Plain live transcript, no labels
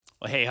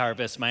Well, hey,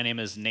 Harvest, my name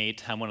is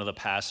Nate. I'm one of the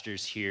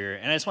pastors here.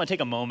 And I just want to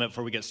take a moment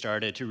before we get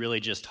started to really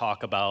just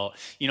talk about,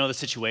 the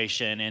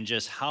situation and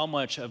just how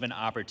much of an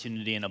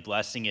opportunity and a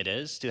blessing it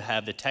is to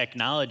have the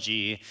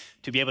technology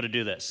to be able to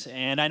do this.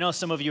 And I know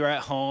some of you are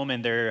at home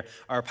and there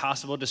are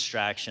possible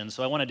distractions.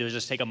 So what I want to do is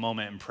just take a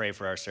moment and pray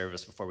for our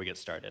service before we get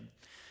started.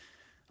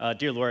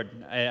 Dear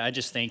Lord, I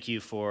just thank you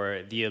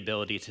for the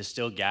ability to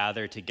still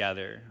gather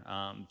together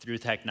through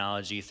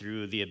technology,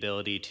 through the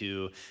ability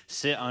to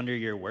sit under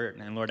your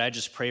word. And Lord, I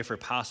just pray for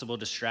possible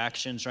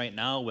distractions right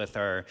now with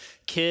our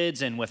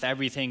kids and with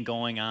everything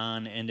going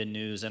on in the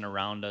news and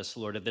around us.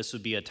 Lord, that this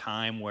would be a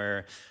time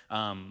where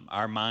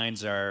our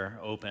minds are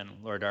open.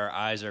 Lord, our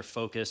eyes are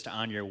focused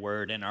on your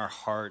word and our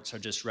hearts are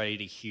just ready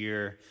to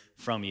hear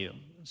from you.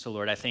 So,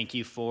 Lord, I thank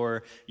you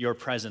for your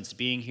presence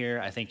being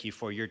here. I thank you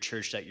for your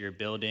church that you're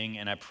building,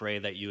 and I pray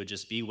that you would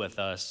just be with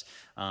us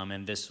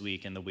in this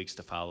week and the weeks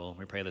to follow.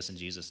 We pray this in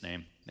Jesus'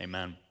 name.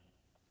 Amen.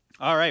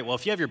 All right, well,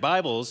 if you have your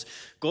Bibles,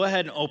 go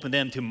ahead and open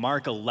them to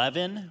Mark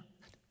 11.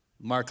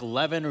 Mark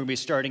 11, we're going to be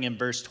starting in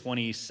verse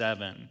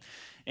 27.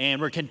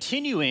 And we're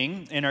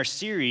continuing in our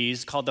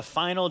series called The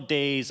Final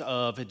Days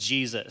of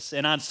Jesus.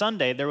 And on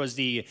Sunday, there was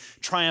the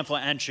triumphal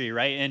entry,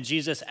 right? And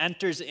Jesus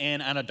enters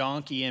in on a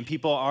donkey, and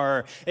people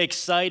are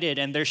excited,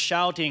 and they're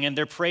shouting, and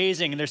they're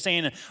praising, and they're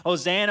saying,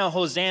 Hosanna,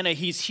 Hosanna,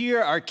 he's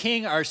here, our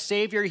King, our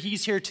Savior,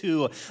 he's here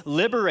to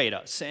liberate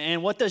us.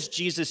 And what does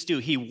Jesus do?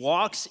 He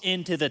walks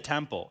into the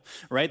temple,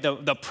 right?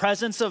 The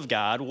presence of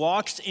God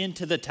walks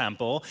into the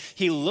temple.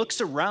 He looks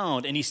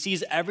around, and he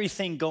sees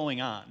everything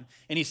going on,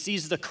 and he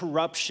sees the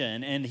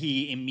corruption, and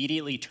he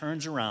immediately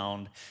turns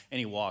around and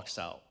he walks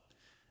out.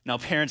 Now,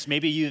 parents,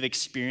 maybe you've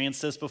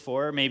experienced this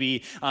before.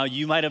 Maybe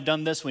you might have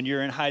done this when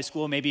you're in high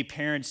school. Maybe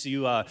parents,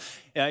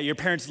 your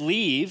parents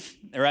leave,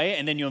 right?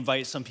 And then you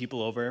invite some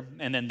people over,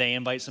 and then they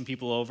invite some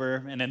people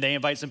over, and then they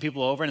invite some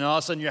people over, and then all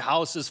of a sudden your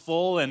house is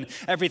full, and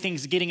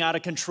everything's getting out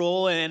of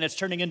control, and it's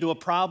turning into a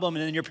problem,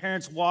 and then your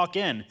parents walk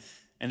in.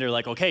 And they're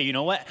like, okay, you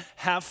know what?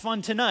 Have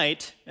fun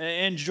tonight.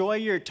 Enjoy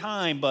your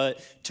time,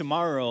 but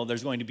tomorrow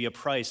there's going to be a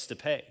price to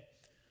pay.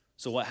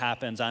 So what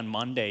happens on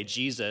Monday?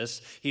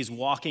 Jesus, he's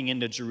walking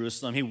into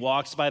Jerusalem. He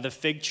walks by the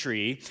fig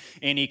tree,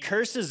 and he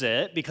curses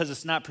it because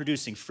it's not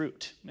producing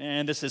fruit.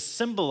 And this is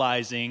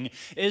symbolizing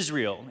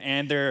Israel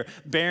and their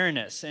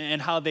barrenness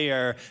and how they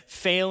are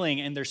failing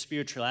in their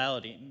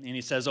spirituality. And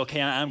he says,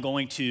 okay, I'm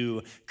going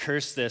to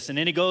curse this. And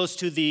then he goes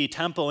to the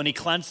temple, and he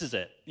cleanses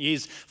it.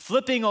 He's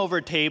flipping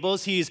over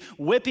tables. He's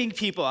whipping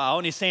people out,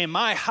 and he's saying,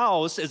 my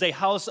house is a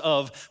house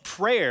of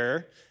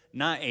prayer,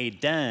 not a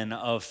den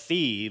of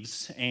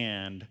thieves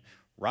and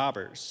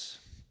robbers.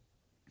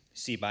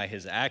 See, by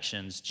his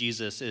actions,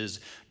 Jesus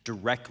is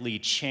directly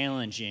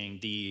challenging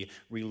the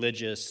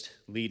religious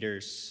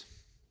leaders,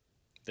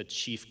 the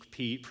chief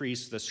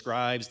priests, the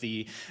scribes,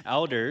 the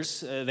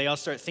elders. They all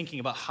start thinking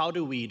about, how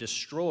do we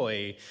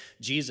destroy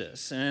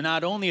Jesus? And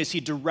not only is he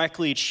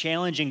directly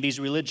challenging these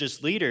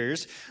religious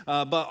leaders,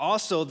 but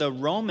also the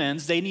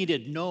Romans, they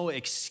needed no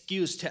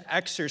excuse to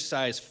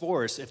exercise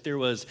force if there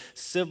was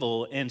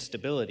civil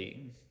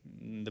instability.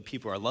 The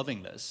people are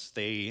loving this.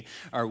 They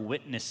are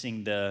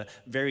witnessing the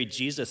very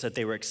Jesus that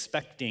they were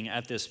expecting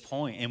at this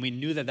point. And we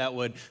knew that that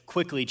would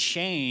quickly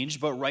change,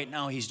 but right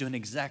now he's doing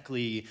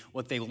exactly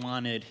what they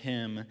wanted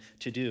him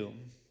to do.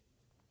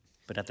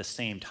 But at the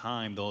same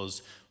time,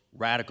 those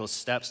radical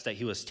steps that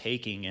he was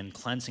taking in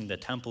cleansing the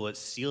temple, it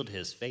sealed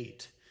his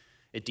fate.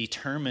 It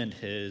determined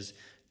his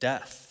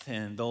death.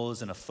 And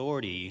those in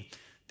authority,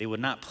 they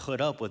would not put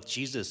up with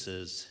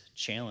Jesus's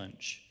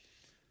challenge.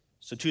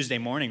 So Tuesday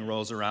morning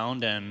rolls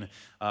around, and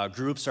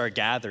groups are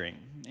gathering.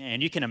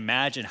 And you can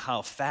imagine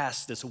how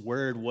fast this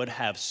word would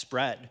have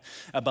spread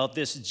about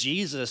this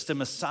Jesus, the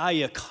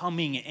Messiah,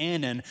 coming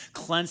in and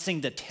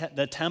cleansing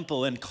the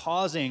temple and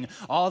causing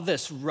all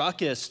this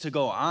ruckus to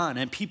go on.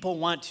 And people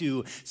want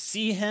to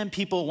see him.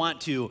 People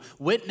want to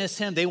witness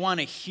him. They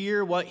want to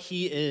hear what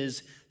he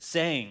is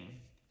saying.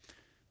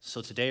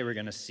 So today we're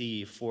going to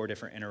see 4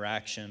 different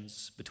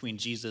interactions between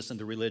Jesus and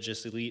the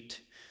religious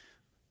elite.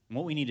 And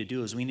what we need to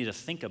do is we need to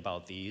think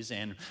about these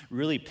and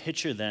really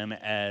picture them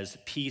as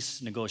peace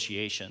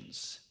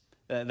negotiations.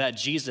 That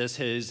Jesus,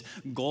 his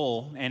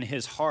goal and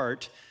his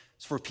heart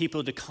is for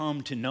people to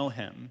come to know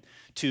him,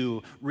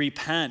 to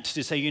repent,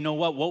 to say, you know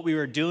what we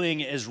were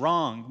doing is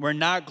wrong. We're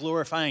not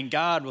glorifying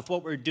God with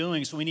what we're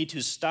doing, so we need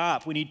to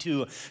stop. We need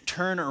to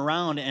turn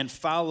around and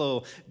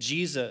follow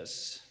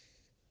Jesus.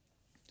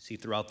 See,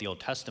 throughout the Old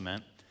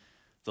Testament,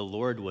 the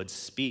Lord would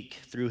speak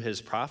through his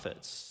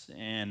prophets,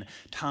 and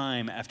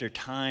time after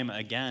time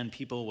again,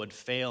 people would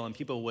fail and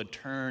people would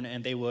turn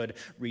and they would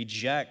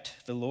reject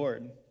the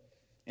Lord.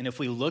 And if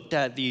we looked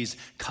at these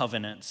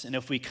covenants and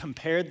if we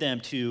compared them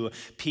to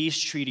peace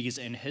treaties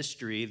in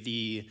history,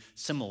 the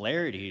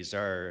similarities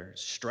are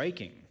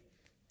striking.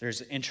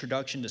 There's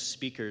introduction to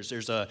speakers.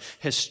 There's a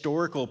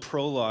historical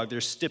prologue.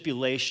 There's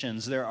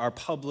stipulations. There are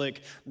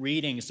public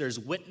readings. There's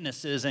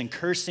witnesses and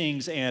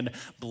cursings and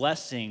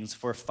blessings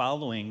for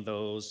following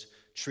those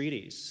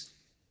treaties.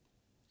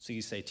 So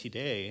you say,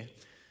 today,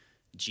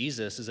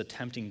 Jesus is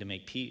attempting to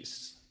make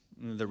peace.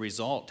 The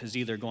result is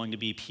either going to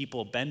be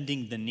people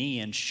bending the knee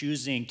and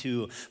choosing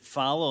to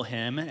follow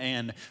him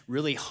and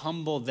really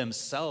humble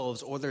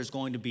themselves, or there's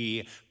going to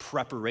be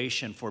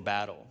preparation for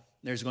battle.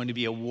 There's going to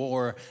be a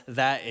war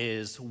that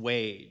is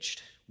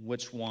waged.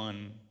 Which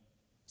one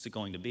is it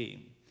going to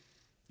be?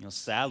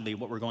 Sadly,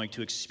 what we're going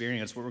to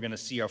experience, what we're going to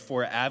see are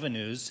four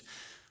avenues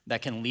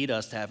that can lead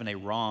us to having a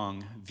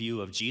wrong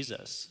view of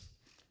Jesus.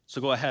 So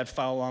go ahead,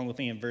 follow along with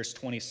me in verse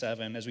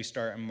 27 as we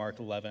start in Mark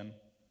 11.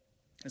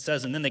 It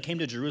says, "And then they came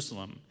to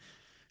Jerusalem,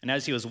 and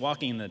as he was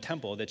walking in the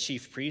temple, the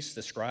chief priests,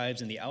 the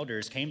scribes, and the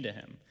elders came to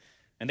him.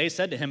 And they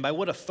said to him, 'By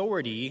what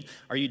authority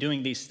are you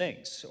doing these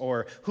things?'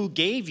 Or who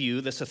gave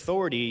you this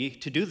authority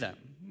to do them?"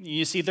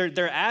 You see,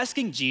 they're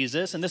asking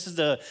Jesus, and this is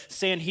the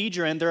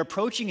Sanhedrin, they're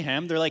approaching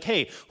him. They're like,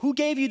 "Hey, who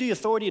gave you the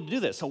authority to do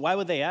this?" So why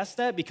would they ask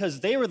that? Because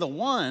they were the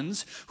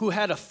ones who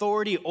had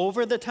authority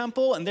over the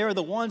temple, and they were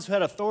the ones who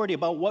had authority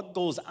about what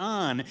goes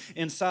on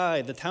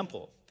inside the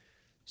temple.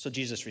 So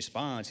Jesus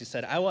responds, he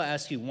said, "I will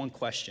ask you one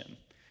question.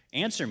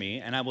 Answer me,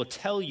 and I will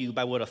tell you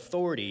by what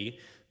authority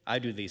I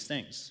do these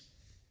things.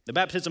 The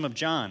baptism of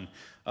John,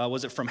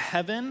 was it from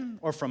heaven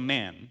or from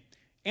man?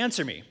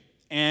 Answer me."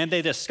 And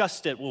they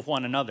discussed it with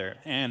one another.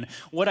 And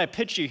what I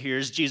picture here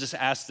is Jesus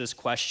asked this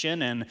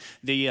question, and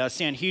the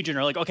Sanhedrin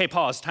are like, "Okay,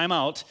 pause, time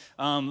out.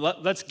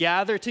 Let's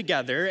gather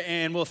together,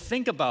 and we'll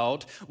think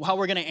about how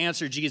we're going to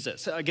answer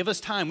Jesus. Give us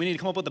time. We need to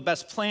come up with the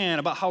best plan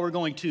about how we're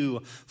going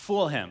to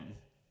fool him."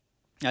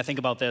 I think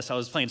about this. I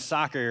was playing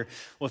soccer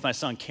with my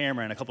son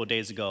Cameron a couple of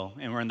days ago,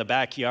 and we're in the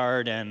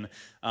backyard, and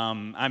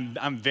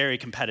I'm very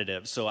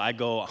competitive, so I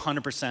go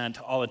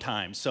 100% all the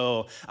time.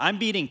 So I'm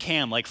beating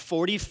Cam like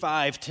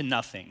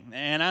 45-0,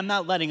 and I'm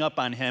not letting up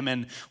on him.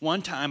 And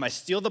one time I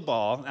steal the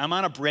ball, I'm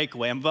on a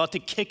breakaway, I'm about to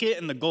kick it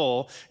in the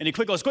goal, and he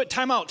quick goes, "Quick,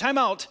 timeout,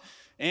 timeout."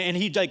 And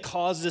he like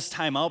calls this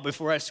timeout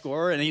before I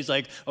score, and he's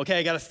like, "Okay,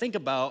 I got to think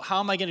about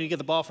how am I going to get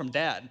the ball from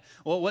Dad?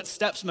 Well, what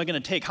steps am I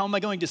going to take? How am I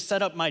going to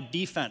set up my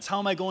defense? How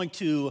am I going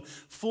to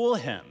fool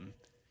him?"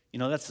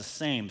 That's the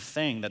same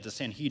thing that the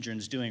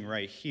Sanhedrin's doing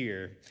right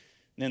here.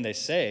 And then they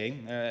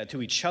say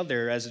to each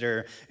other as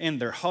they're in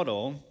their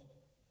huddle,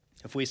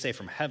 "If we say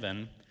from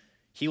heaven,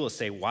 he will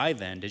say, 'Why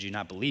then did you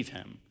not believe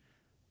him?'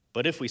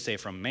 But if we say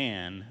from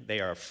man, they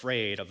are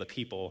afraid of the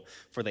people,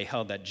 for they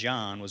held that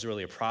John was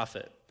really a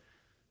prophet."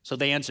 So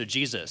they answered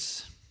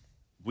Jesus,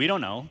 "We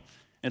don't know."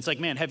 And it's like,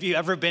 man, have you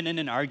ever been in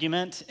an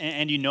argument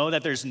and you know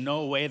that there's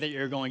no way that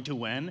you're going to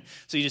win?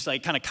 So you just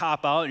like kind of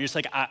cop out and you're just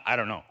like, I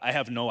don't know. I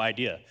have no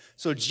idea.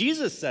 So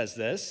Jesus says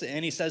this,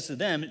 and he says to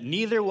them,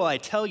 "Neither will I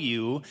tell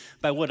you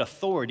by what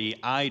authority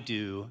I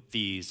do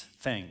these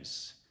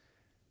things."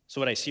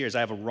 So what I see here is I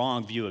have a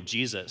wrong view of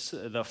Jesus.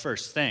 The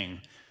first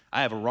thing,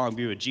 I have a wrong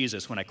view of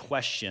Jesus when I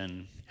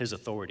question his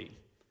authority.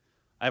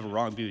 I have a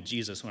wrong view of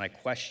Jesus when I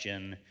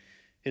question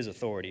his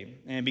authority.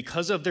 And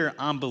because of their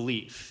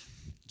unbelief,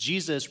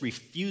 Jesus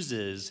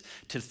refuses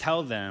to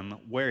tell them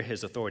where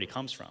his authority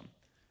comes from.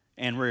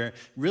 And we're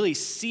really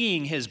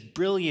seeing his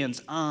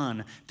brilliance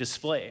on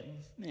display.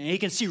 And he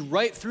can see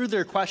right through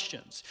their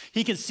questions.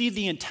 He can see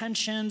the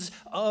intentions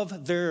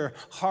of their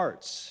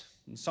hearts.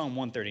 And Psalm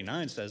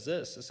 139 says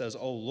this. It says,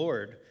 "O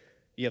Lord,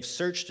 you have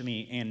searched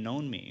me and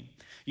known me.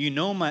 You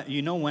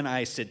know when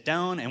I sit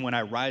down and when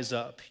I rise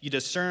up. You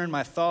discern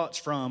my thoughts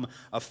from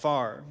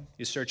afar.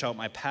 You search out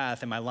my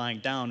path and my lying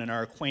down and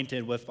are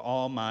acquainted with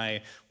all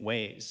my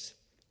ways.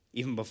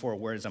 Even before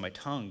words on my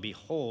tongue,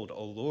 behold,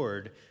 O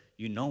Lord,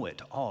 you know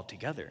it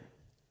altogether."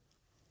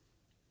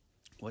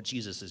 What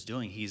Jesus is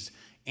doing, he's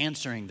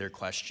answering their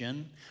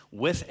question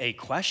with a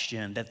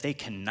question that they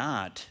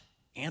cannot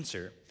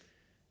answer.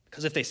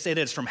 Because if they say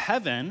that it's from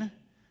heaven,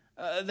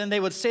 then they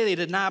would say they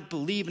did not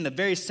believe in the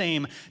very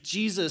same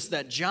Jesus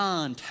that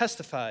John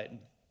testified.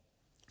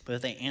 But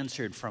if they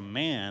answered from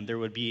man, there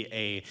would be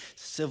a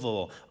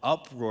civil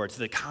uproar to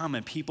the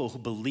common people who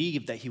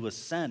believed that he was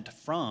sent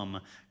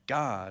from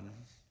God.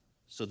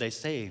 So they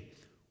say,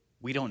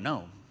 "We don't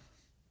know."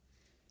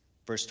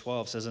 Verse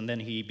 12 says, "And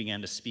then he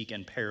began to speak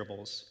in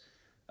parables.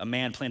 A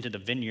man planted a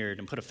vineyard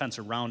and put a fence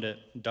around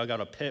it, dug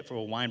out a pit for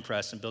a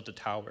winepress and built a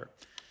tower."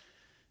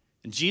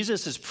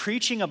 Jesus is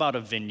preaching about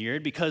a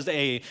vineyard because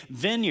a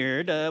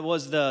vineyard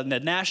was the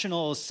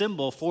national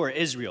symbol for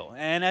Israel.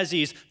 And as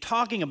he's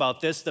talking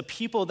about this, the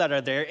people that are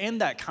there in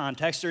that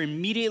context are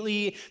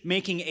immediately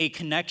making a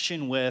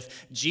connection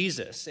with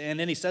Jesus. And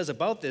then he says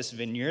about this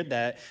vineyard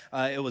that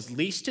it was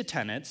leased to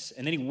tenants,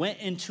 and then he went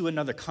into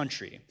another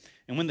country.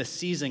 And when the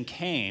season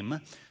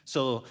came,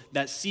 so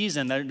that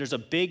season, there's a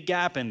big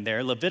gap in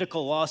there.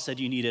 Levitical law said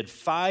you needed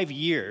 5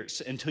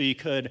 years until you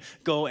could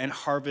go and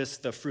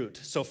harvest the fruit.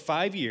 So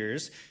 5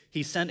 years,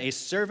 he sent a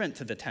servant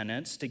to the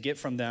tenants to get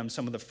from them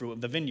some of the fruit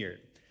of the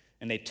vineyard.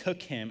 And they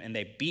took him and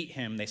they beat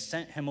him. They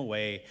sent him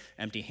away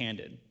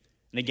empty-handed.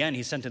 And again,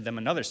 he sent to them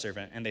another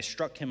servant, and they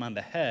struck him on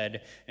the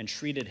head and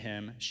treated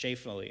him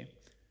shamefully.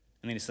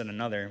 And then he sent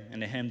another,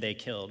 and to him they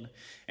killed.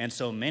 And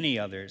so many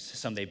others,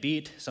 some they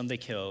beat, some they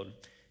killed.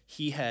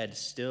 He had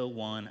still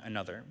one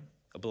another,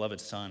 a beloved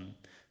son.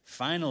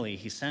 Finally,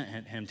 he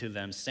sent him to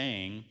them,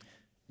 saying,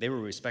 they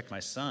will respect my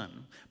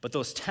son. But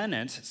those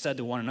tenants said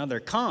to one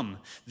another, come,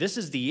 this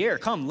is the heir.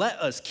 Come, let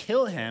us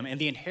kill him, and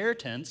the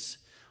inheritance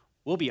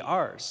will be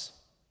ours.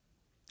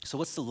 So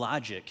what's the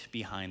logic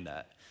behind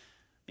that?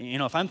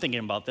 If I'm thinking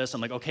about this,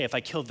 I'm like, okay, if I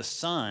kill the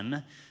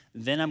son,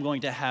 then I'm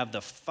going to have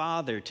the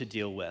father to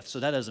deal with. So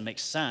that doesn't make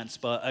sense.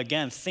 But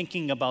again,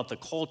 thinking about the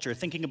culture,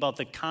 thinking about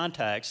the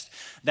context,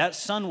 that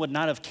son would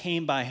not have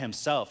came by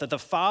himself, that the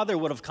father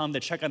would have come to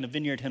check on the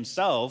vineyard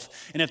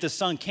himself. And if the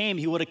son came,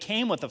 he would have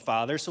came with the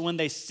father. So when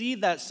they see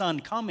that son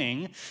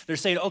coming, they're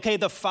saying, okay,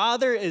 the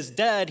father is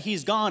dead,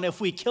 he's gone.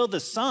 If we kill the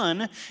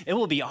son, it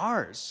will be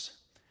ours.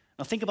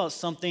 Now think about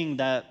something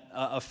that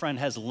a friend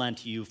has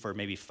lent you for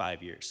maybe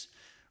 5 years.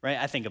 Right,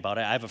 I think about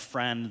it. I have a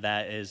friend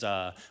that is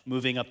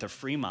moving up to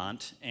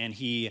Fremont, and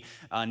he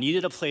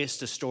needed a place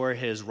to store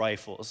his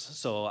rifles.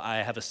 So I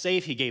have a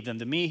safe. He gave them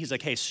to me. He's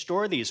like, hey,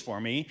 store these for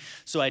me.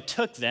 So I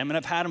took them, and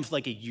I've had them for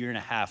like a year and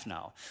a half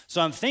now. So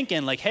I'm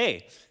thinking like,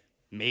 hey,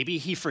 maybe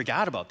he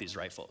forgot about these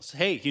rifles.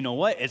 Hey, you know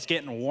what? It's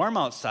getting warm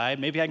outside.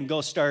 Maybe I can go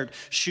start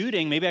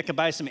shooting. Maybe I can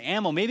buy some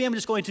ammo. Maybe I'm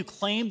just going to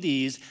claim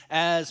these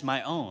as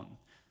my own.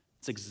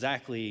 It's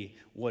exactly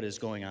what is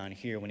going on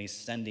here when he's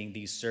sending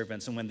these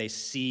servants and when they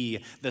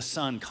see the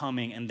son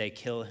coming and they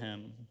kill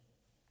him.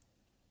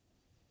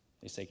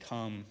 They say,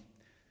 come,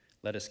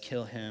 let us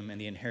kill him and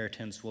the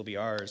inheritance will be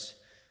ours.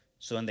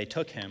 So then they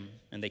took him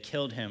and they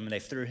killed him and they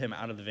threw him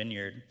out of the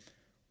vineyard.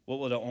 What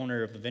will the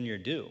owner of the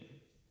vineyard do?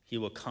 He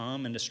will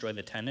come and destroy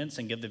the tenants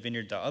and give the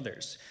vineyard to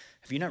others.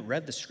 Have you not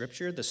read the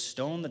scripture? The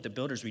stone that the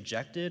builders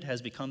rejected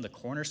has become the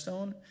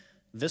cornerstone.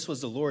 This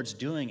was the Lord's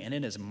doing, and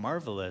it is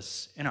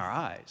marvelous in our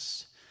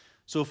eyes.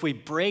 So if we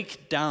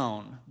break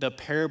down the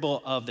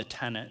parable of the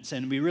tenants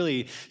and we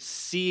really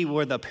see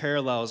where the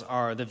parallels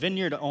are, the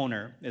vineyard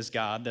owner is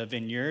God, the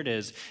vineyard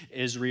is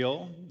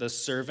Israel, the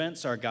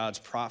servants are God's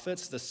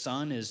prophets, the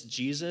son is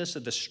Jesus, the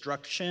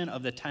destruction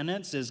of the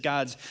tenants is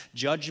God's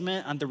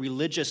judgment on the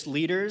religious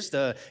leaders,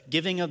 the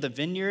giving of the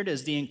vineyard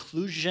is the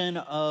inclusion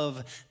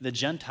of the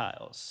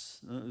Gentiles.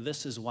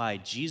 This is why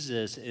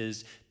Jesus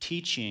is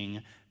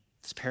teaching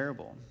this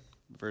parable.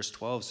 Verse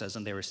 12 says,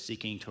 and they were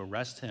seeking to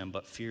arrest him,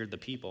 but feared the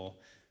people,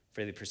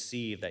 for they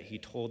perceived that he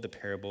told the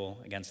parable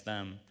against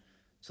them.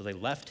 So they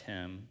left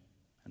him,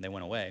 and they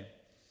went away.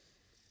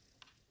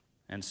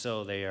 And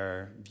so they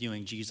are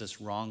viewing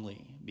Jesus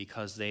wrongly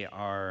because they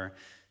are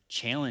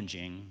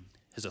challenging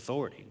his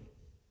authority.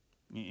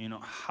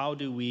 How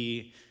do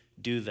we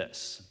do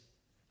this?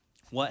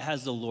 What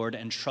has the Lord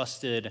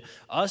entrusted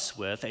us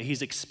with that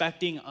he's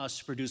expecting us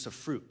to produce a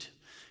fruit?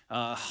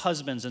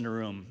 Husbands in the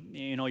room,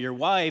 your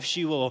wife,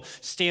 she will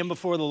stand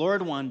before the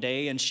Lord one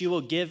day and she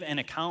will give an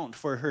account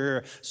for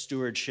her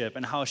stewardship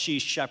and how she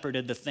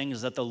shepherded the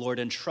things that the Lord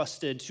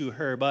entrusted to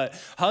her. But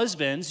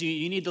husbands,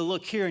 you need to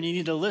look here and you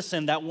need to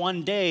listen that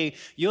one day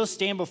you'll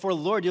stand before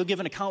the Lord, you'll give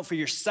an account for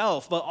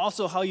yourself, but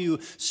also how you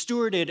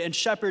stewarded and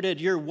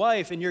shepherded your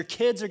wife, and your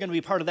kids are going to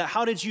be part of that.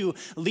 How did you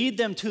lead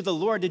them to the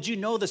Lord? Did you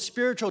know the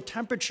spiritual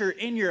temperature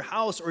in your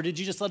house, or did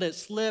you just let it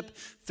slip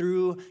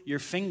through your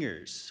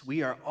fingers?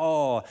 We are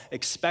all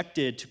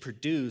expected to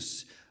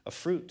produce a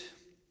fruit.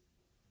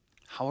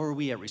 How are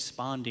we at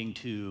responding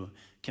to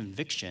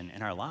conviction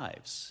in our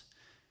lives?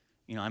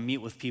 I meet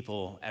with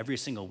people every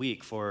single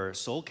week for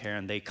soul care,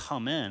 and they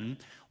come in.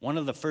 One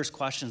of the first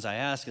questions I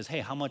ask is,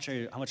 hey, how much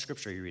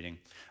scripture are you reading?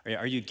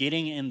 Are you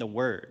getting in the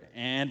Word?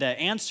 And the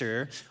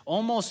answer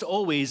almost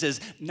always is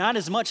not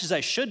as much as I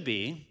should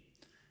be.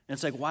 And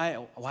it's like,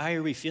 why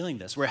are we feeling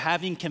this? We're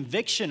having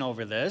conviction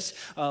over this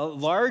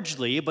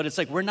largely, but it's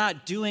like we're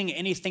not doing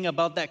anything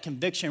about that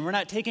conviction. We're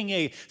not taking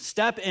a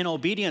step in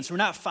obedience. We're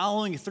not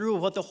following through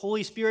what the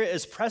Holy Spirit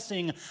is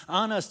pressing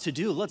on us to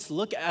do. Let's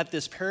look at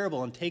this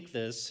parable and take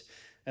this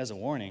as a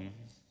warning.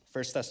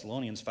 1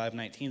 Thessalonians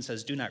 5:19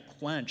 says, do not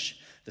quench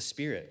the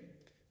Spirit.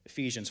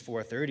 Ephesians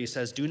 4:30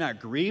 says, do not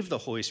grieve the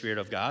Holy Spirit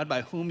of God,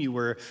 by whom you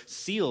were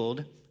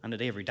sealed on the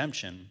day of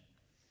redemption.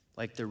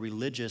 Like the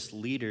religious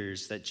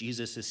leaders that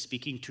Jesus is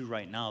speaking to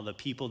right now, the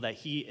people that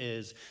he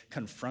is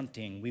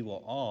confronting, we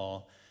will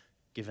all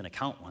give an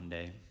account one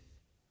day.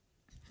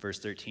 Verse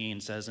 13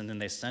 says, and then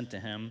they sent to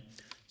him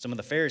some of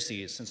the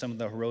Pharisees and some of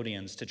the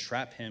Herodians to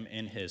trap him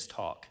in his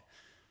talk.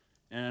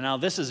 And now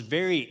this is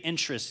very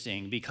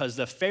interesting because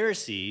the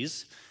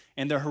Pharisees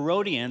and the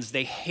Herodians,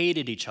 they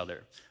hated each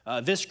other.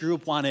 This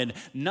group wanted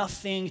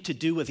nothing to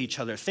do with each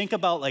other. Think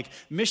about like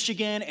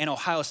Michigan and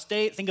Ohio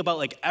State. Think about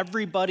like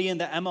everybody in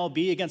the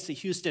MLB against the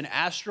Houston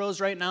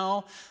Astros right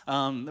now.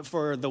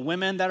 For the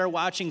women that are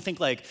watching, think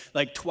like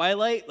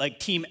Twilight, like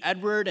Team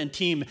Edward and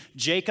Team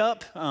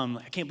Jacob.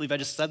 I can't believe I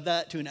just said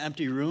that to an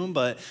empty room,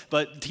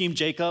 but Team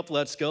Jacob,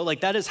 let's go.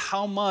 Like that is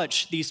how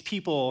much these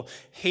people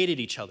hated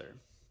each other.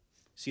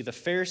 See, the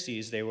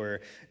Pharisees, they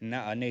were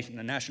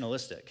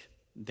nationalistic.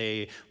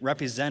 They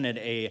represented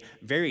a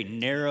very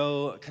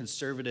narrow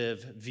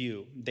conservative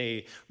view.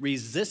 They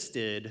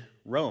resisted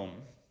Rome.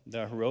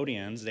 The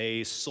Herodians,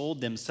 they sold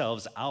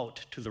themselves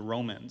out to the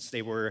Romans.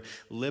 They were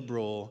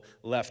liberal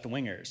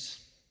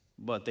left-wingers,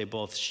 but they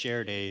both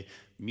shared a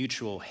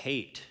mutual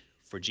hate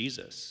for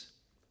Jesus.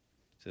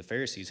 So the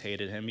Pharisees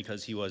hated him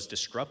because he was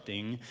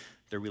disrupting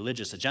their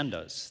religious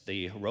agendas.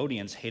 The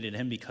Herodians hated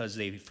him because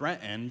they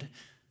threatened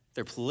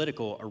their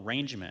political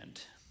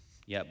arrangement.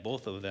 Yet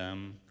both of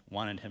them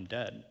wanted him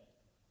dead.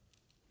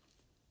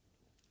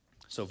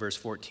 So verse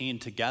 14,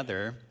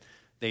 together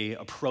they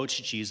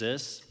approach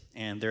Jesus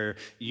and they're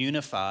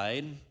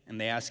unified and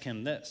they ask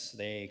him this.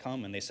 They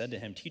come and they said to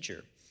him,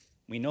 "Teacher,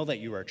 we know that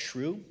you are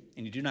true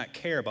and you do not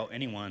care about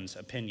anyone's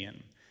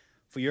opinion.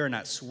 For you are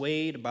not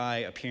swayed by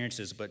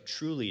appearances, but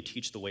truly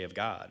teach the way of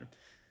God.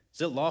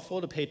 Is it lawful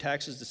to pay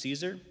taxes to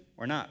Caesar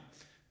or not?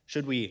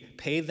 Should we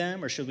pay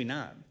them or should we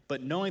not?"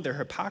 But knowing their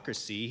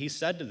hypocrisy, he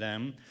said to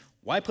them,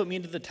 "Why put me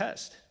to the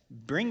test?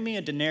 Bring me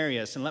a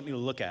denarius and let me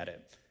look at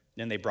it."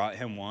 Then they brought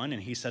him one,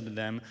 and he said to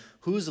them,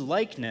 "Whose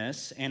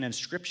likeness and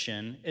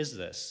inscription is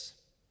this?"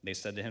 They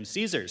said to him,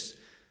 "Caesar's."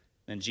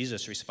 Then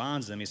Jesus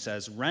responds to them. He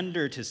says,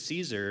 "Render to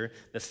Caesar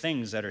the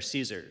things that are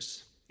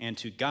Caesar's, and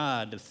to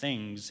God the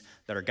things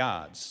that are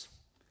God's."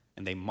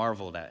 And they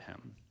marveled at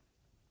him.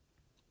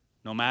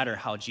 No matter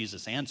how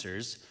Jesus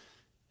answers,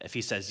 if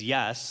he says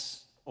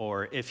yes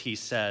or if he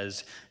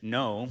says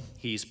no,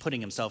 he's putting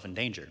himself in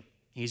danger.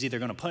 He's either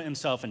going to put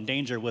himself in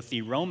danger with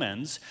the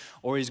Romans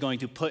or he's going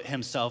to put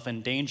himself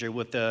in danger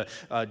with the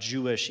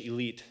Jewish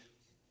elite.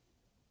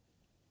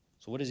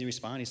 So what does he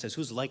respond? He says,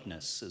 "Whose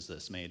likeness is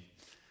this made?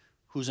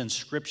 Whose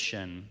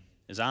inscription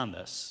is on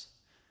this?"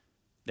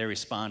 They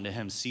respond to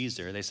him,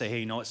 "Caesar." They say, "Hey,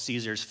 you know what?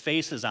 Caesar's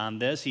face is on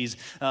this. He's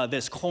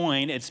this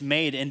coin. It's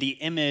made in the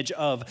image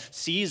of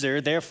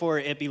Caesar. Therefore,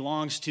 it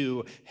belongs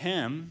to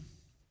him."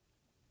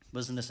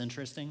 Wasn't this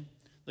interesting?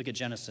 Look at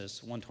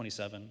Genesis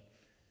 1:27.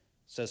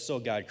 It says, "So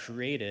God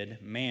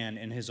created man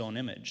in his own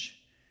image.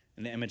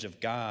 In the image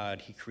of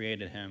God, he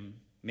created him.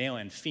 Male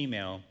and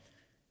female,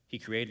 he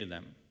created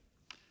them."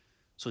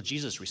 So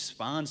Jesus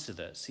responds to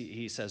this.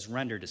 He says,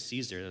 "Render to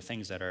Caesar the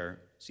things that are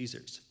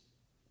Caesar's.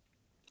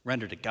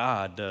 Render to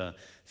God the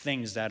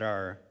things that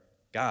are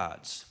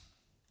God's."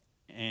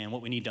 And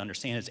what we need to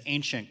understand is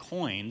ancient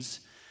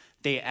coins,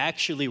 they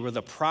actually were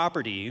the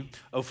property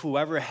of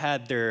whoever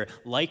had their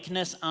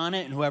likeness on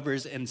it and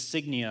whoever's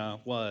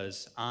insignia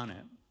was on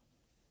it.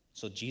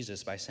 So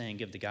Jesus, by saying,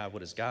 "Give to God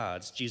what is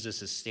God's,"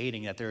 Jesus is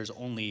stating that there is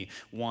only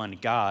one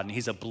God, and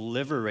he's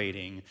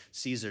obliterating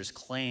Caesar's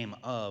claim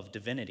of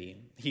divinity.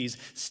 He's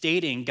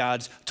stating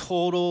God's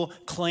total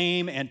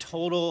claim and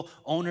total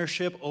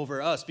ownership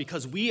over us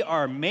because we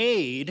are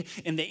made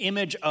in the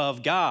image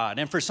of God.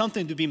 And for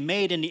something to be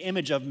made in the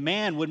image of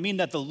man would mean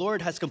that the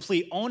Lord has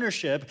complete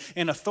ownership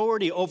and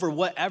authority over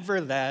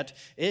whatever that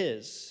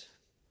is.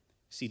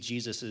 See,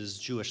 Jesus'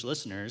 Jewish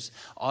listeners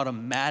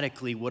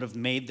automatically would have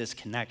made this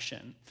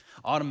connection.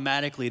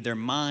 Automatically, their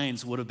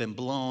minds would have been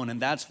blown, and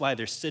that's why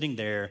they're sitting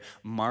there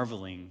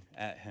marveling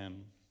at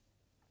him.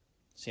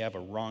 See, I have a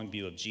wrong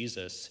view of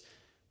Jesus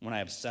when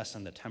I obsess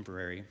on the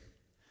temporary. I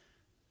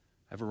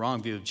have a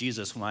wrong view of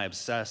Jesus when I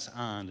obsess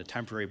on the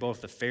temporary. Both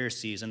the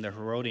Pharisees and the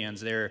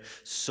Herodians, they're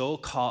so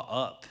caught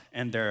up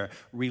in their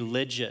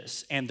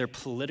religious and their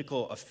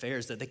political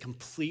affairs that they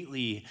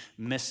completely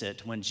miss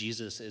it when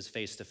Jesus is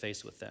face to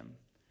face with them.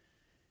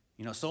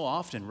 You know, so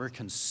often we're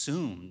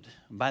consumed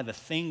by the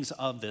things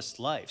of this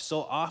life.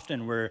 So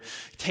often we're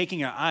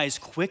taking our eyes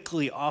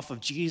quickly off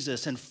of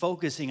Jesus and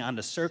focusing on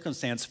the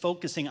circumstance,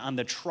 focusing on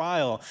the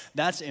trial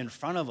that's in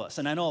front of us.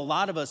 And I know a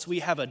lot of us,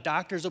 we have a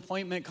doctor's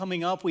appointment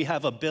coming up. We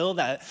have a bill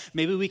that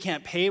maybe we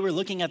can't pay. We're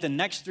looking at the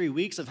next 3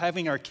 weeks of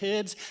having our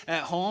kids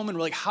at home. And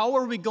we're like, how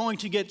are we going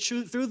to get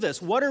through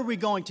this? What are we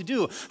going to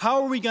do?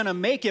 How are we going to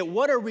make it?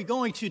 What are we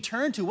going to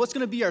turn to? What's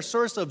going to be our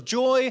source of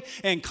joy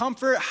and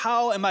comfort?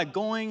 How am I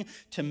going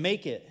to make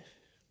it?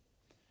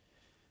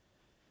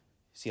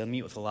 See, I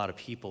meet with a lot of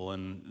people,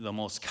 and the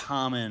most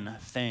common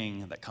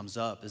thing that comes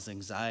up is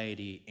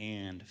anxiety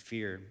and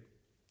fear.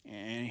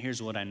 And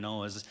here's what I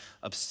know is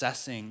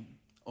obsessing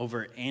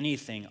over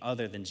anything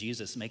other than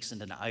Jesus makes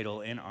it an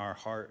idol in our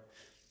heart.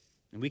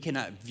 And we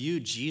cannot view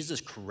Jesus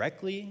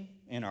correctly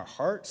in our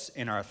hearts,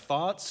 in our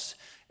thoughts,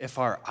 if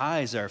our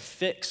eyes are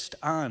fixed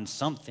on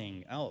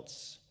something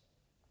else.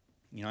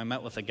 You know, I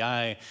met with a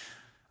guy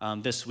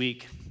this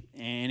week,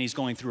 and he's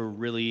going through a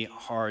really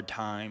hard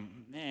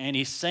time. And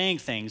he's saying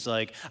things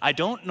like, "I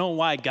don't know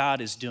why God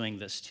is doing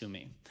this to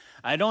me.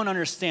 I don't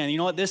understand. You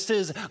know what? This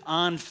is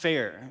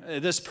unfair.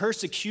 This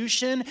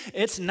persecution,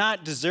 it's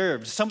not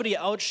deserved. Somebody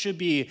else should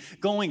be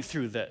going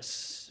through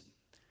this."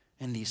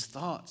 And these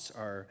thoughts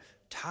are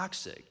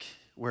toxic.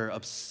 We're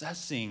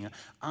obsessing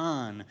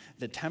on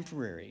the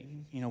temporary.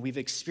 You know, we've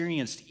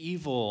experienced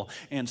evil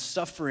and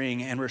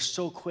suffering, and we're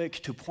so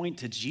quick to point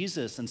to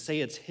Jesus and say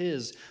it's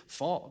his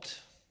fault.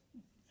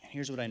 And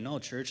here's what I know,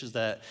 church, is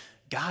that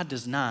God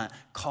does not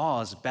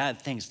cause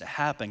bad things to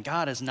happen.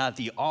 God is not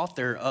the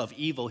author of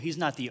evil. He's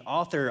not the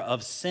author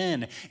of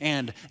sin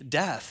and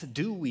death.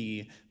 Do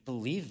we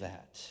believe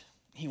that?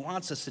 He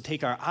wants us to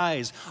take our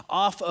eyes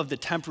off of the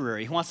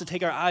temporary. He wants to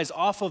take our eyes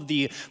off of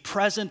the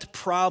present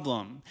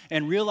problem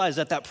and realize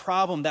that that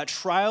problem, that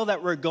trial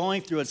that we're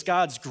going through, it's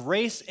God's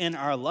grace in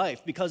our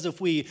life. Because if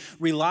we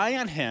rely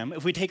on him,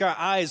 if we take our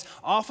eyes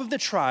off of the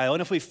trial,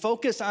 and if we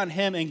focus on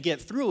him and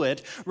get through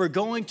it, we're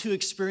going to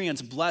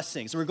experience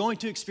blessings. We're going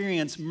to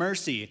experience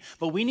mercy.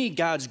 But we need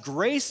God's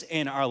grace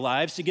in our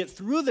lives to get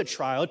through the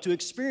trial, to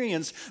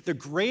experience the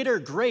greater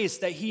grace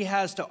that he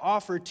has to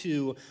offer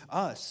to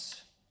us.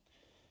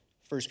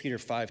 1 Peter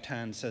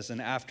 5:10 says, "And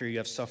after you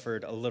have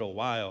suffered a little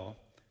while,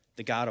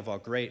 the God of all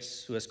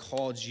grace, who has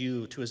called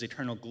you to his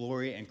eternal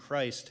glory in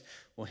Christ,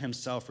 will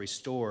himself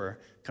restore,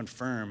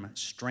 confirm,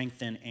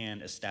 strengthen,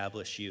 and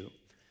establish you."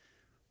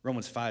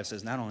 Romans 5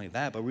 says, not only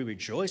that, but we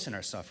rejoice in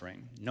our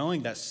suffering,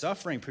 knowing that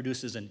suffering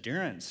produces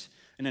endurance,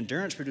 and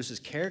endurance produces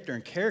character,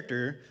 and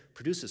character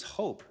produces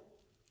hope.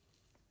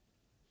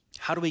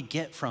 How do we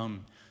get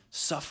from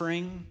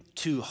suffering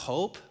to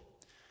hope?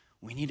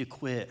 We need to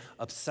quit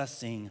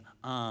obsessing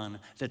on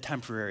the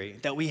temporary,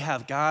 that we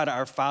have God,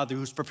 our Father,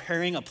 who's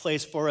preparing a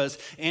place for us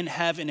in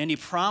heaven, and he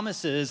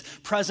promises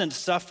present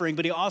suffering,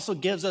 but he also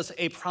gives us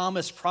a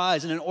promised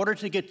prize. And in order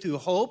to get through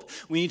hope,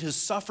 we need to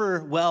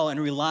suffer well and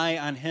rely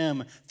on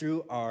him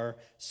through our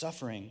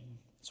suffering.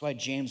 That's why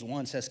James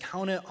 1 says,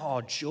 "Count it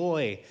all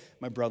joy,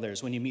 my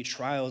brothers, when you meet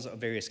trials of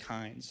various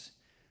kinds.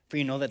 For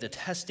you know that the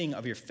testing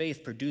of your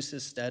faith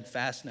produces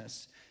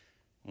steadfastness.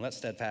 And let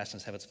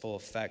steadfastness have its full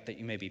effect, that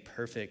you may be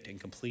perfect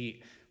and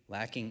complete,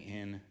 lacking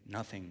in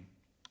nothing."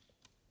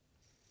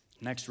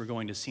 Next, we're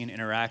going to see an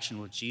interaction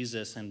with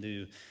Jesus and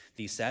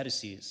the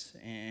Sadducees.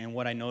 And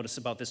what I notice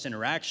about this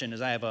interaction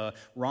is I have a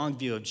wrong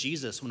view of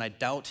Jesus when I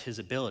doubt his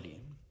ability.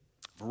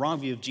 A wrong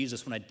view of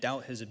Jesus when I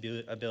doubt his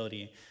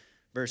ability.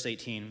 Verse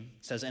 18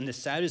 says, "And the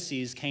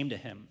Sadducees came to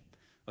him."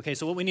 Okay,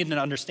 so what we need to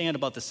understand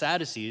about the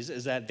Sadducees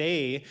is that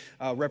they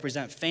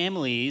represent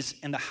families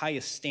in the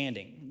highest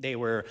standing. They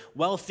were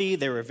wealthy,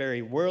 they were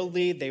very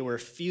worldly, they were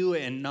few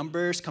in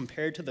numbers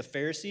compared to the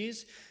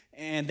Pharisees,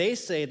 and they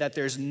say that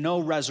there's no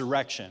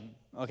resurrection.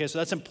 Okay, so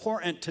that's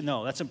important to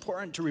know. That's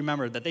important to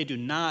remember, that they do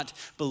not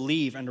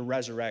believe in the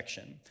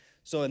resurrection.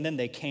 So, and then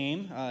they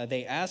came,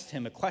 they asked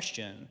him a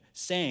question,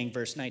 saying,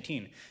 verse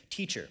 19,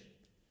 "Teacher,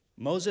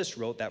 Moses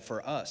wrote that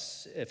for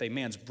us, if a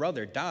man's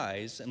brother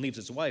dies and leaves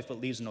his wife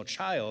but leaves no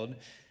child,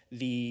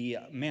 the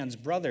man's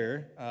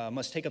brother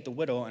must take up the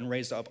widow and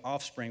raise up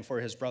offspring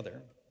for his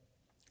brother.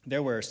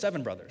 There were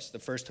 7 brothers. The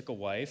first took a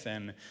wife,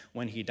 and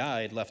when he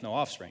died, left no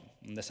offspring.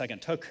 And the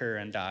second took her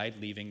and died,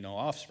 leaving no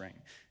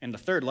offspring. And the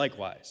third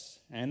likewise.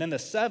 And then the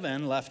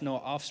 7 left no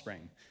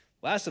offspring.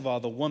 Last of all,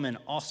 the woman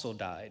also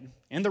died.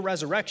 In the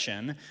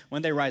resurrection,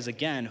 when they rise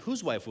again,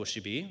 whose wife will she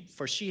be?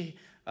 For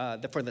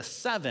the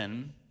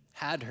 7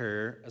 had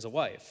her as a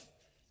wife."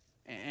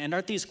 And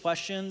aren't these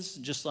questions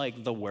just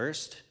like the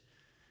worst?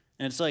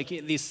 And it's like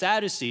these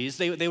Sadducees,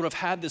 they would have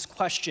had this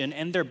question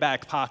in their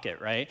back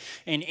pocket, right?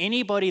 And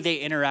anybody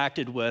they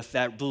interacted with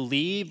that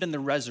believed in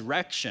the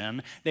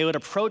resurrection, they would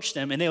approach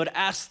them and they would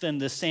ask them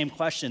the same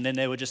question. Then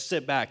they would just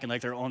sit back in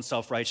like their own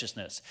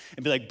self-righteousness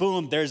and be like,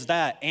 boom, there's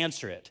that,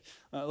 answer it.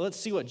 Let's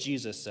see what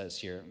Jesus says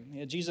here.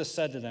 Jesus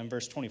said to them,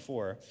 verse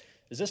 24,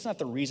 "Is this not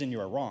the reason you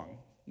are wrong?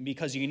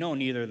 Because you know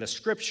neither the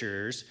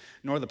scriptures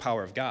nor the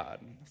power of God.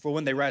 For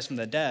when they rise from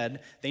the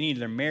dead, they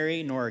neither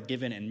marry nor are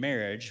given in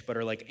marriage, but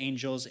are like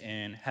angels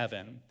in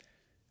heaven.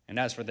 And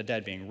as for the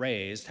dead being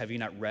raised, have you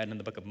not read in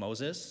the book of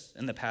Moses,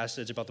 in the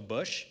passage about the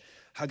bush,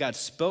 how God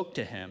spoke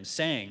to him,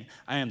 saying,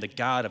 'I am the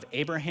God of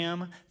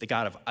Abraham, the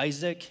God of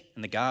Isaac,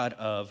 and the God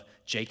of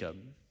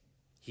Jacob.'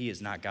 He is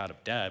not God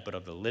of dead, but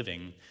of the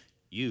living.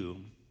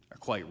 You are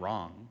quite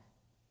wrong."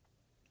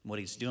 What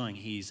he's doing,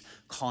 he's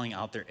calling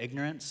out their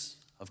ignorance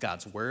of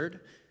God's word.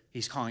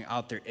 He's calling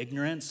out their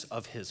ignorance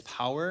of his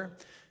power.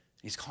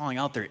 He's calling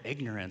out their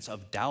ignorance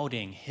of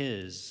doubting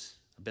his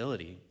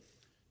ability.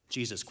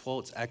 Jesus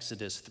quotes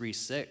Exodus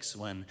 3:6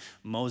 when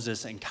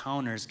Moses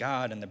encounters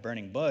God in the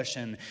burning bush.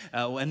 And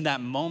in that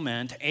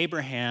moment,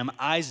 Abraham,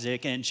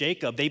 Isaac, and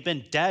Jacob, they've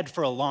been dead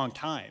for a long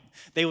time.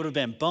 They would have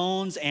been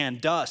bones and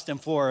dust. And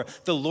for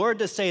the Lord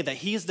to say that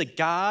he's the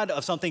God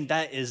of something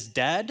that is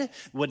dead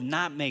would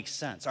not make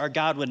sense. Our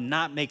God would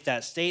not make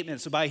that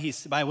statement. So by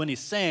when he's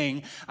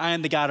saying, "I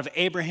am the God of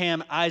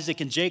Abraham,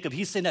 Isaac, and Jacob,"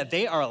 he's saying that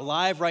they are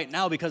alive right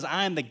now because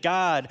I am the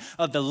God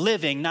of the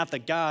living, not the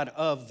God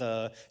of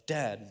the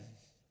dead.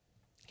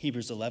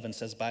 Hebrews 11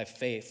 says, "By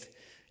faith,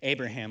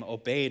 Abraham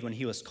obeyed when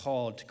he was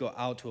called to go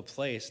out to a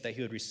place that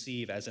he would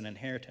receive as an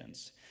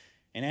inheritance.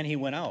 And then he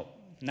went out,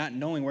 not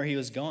knowing where he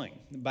was going.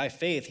 By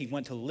faith, he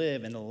went to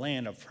live in the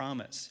land of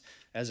promise,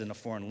 as in a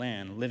foreign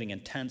land, living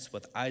in tents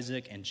with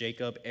Isaac and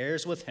Jacob,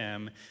 heirs with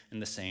him in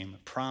the same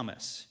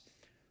promise.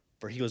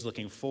 For he was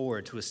looking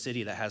forward to a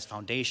city that has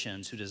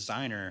foundations, whose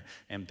designer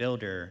and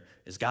builder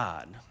is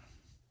God."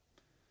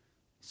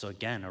 So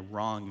again, a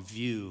wrong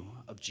view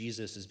of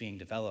Jesus is being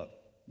developed.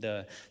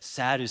 The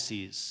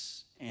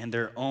Sadducees and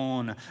their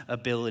own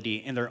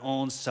ability and their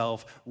own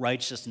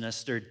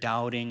self-righteousness, they're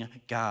doubting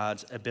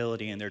God's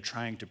ability and they're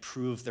trying to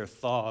prove their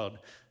flawed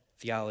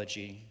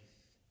theology.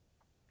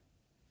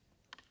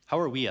 How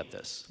are we at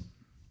this?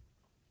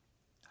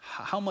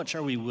 How much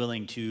are we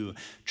willing to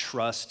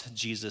trust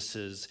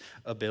Jesus'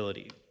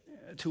 ability?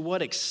 To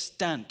what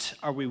extent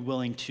are we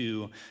willing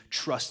to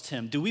trust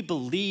him? Do we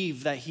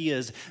believe that he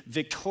is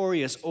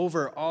victorious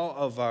over all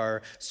of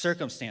our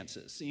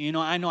circumstances?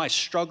 I know I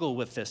struggle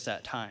with this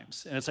at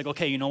times. And it's like,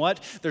 okay, you know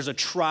what? There's a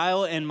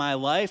trial in my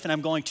life and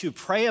I'm going to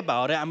pray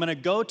about it. I'm going to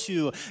go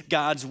to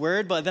God's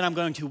word, but then I'm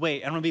going to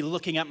wait. I'm going to be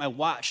looking at my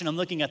watch and I'm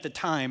looking at the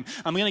time.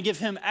 I'm going to give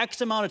him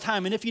X amount of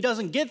time. And if he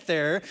doesn't get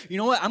there, you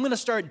know what? I'm going to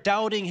start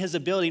doubting his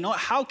ability. You know what?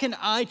 How can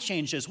I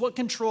change this? What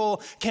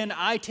control can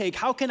I take?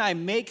 How can I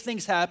make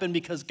things happen?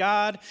 Because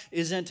God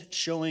isn't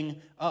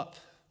showing up.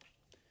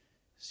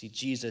 See,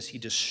 Jesus, he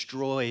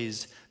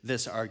destroys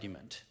this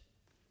argument.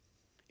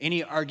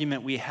 Any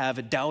argument we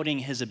have doubting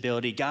his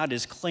ability, God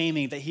is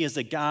claiming that he is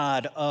the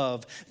God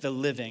of the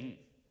living.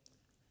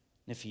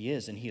 And if he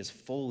is, and he is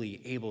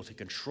fully able to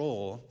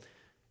control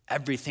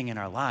everything in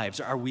our lives,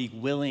 are we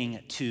willing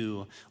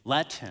to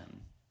let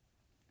him?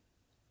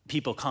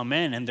 People come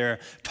in and they're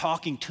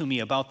talking to me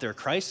about their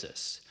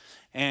crisis.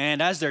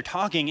 And as they're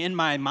talking, in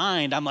my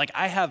mind, I'm like,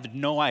 I have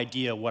no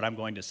idea what I'm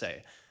going to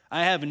say.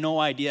 I have no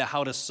idea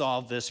how to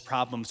solve this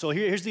problem. So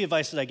here's the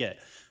advice that I get.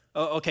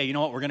 Okay, you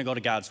know what? We're going to go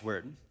to God's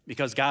word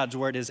because God's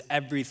word is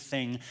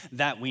everything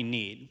that we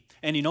need.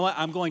 And you know what?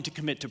 I'm going to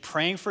commit to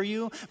praying for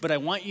you, but I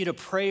want you to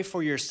pray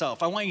for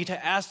yourself. I want you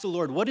to ask the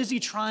Lord, what is he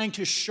trying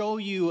to show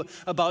you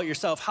about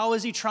yourself? How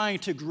is he trying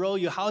to grow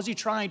you? How is he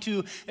trying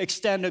to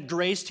extend a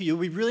grace to you?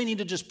 We really need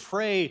to just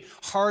pray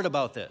hard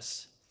about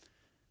this.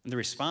 And the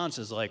response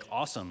is like,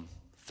 awesome,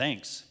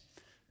 thanks.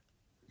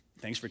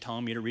 Thanks for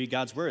telling me to read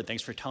God's word.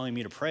 Thanks for telling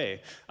me to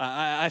pray.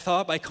 I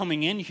thought by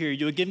coming in here,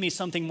 you would give me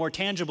something more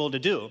tangible to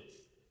do.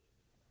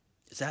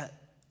 Is that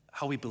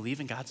how we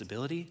believe in God's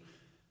ability?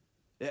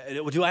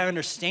 Do I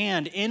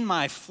understand in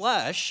my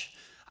flesh,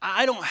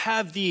 I don't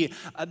have the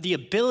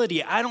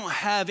ability, I don't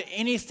have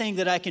anything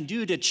that I can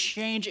do to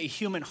change a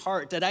human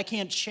heart, that I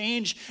can't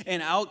change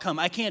an outcome.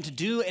 I can't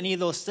do any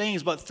of those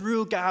things, but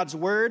through God's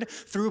word,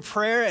 through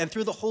prayer, and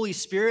through the Holy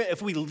Spirit,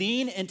 if we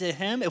lean into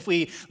him, if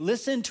we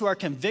listen to our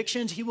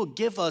convictions, he will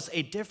give us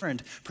a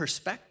different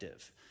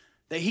perspective,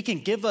 that he can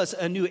give us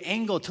a new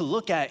angle to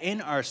look at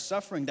in our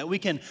suffering, that we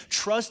can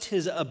trust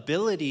his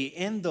ability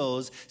in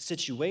those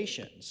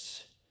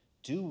situations.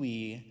 Do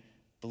we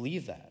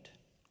believe that?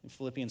 In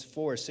Philippians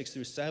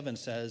 4:6-7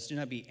 says, do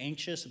not be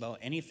anxious about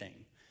anything,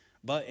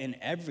 but in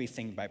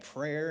everything by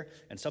prayer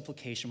and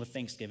supplication with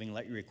thanksgiving,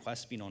 let your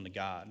requests be known to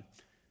God.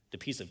 The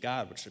peace of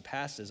God, which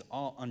surpasses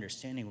all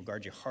understanding, will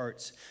guard your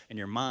hearts and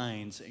your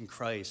minds in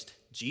Christ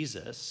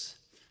Jesus.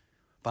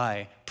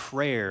 By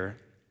prayer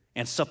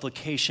and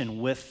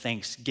supplication with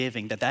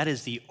thanksgiving, that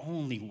is the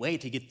only way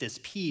to get this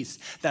peace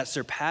that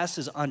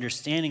surpasses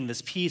understanding,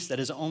 this peace that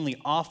is only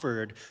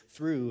offered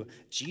through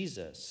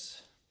Jesus.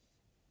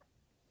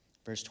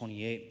 Verse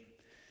 28,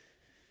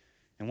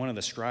 and one of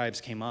the scribes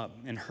came up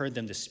and heard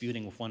them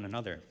disputing with one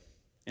another.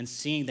 And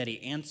seeing that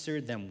he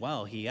answered them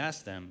well, he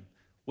asked them,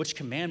 which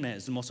commandment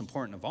is the most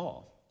important of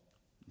all?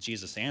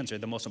 Jesus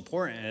answered, the most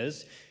important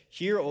is,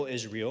 hear, O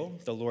Israel,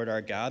 the Lord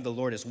our God, the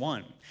Lord is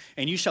one.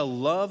 And you shall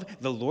love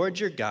the Lord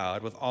your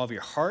God with all of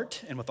your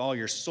heart and with all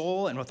your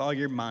soul and with all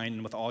your mind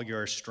and with all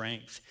your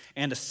strength.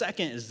 And the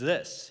second is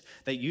this,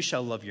 that you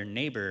shall love your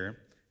neighbor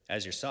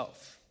as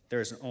yourself.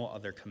 There is no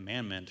other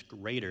commandment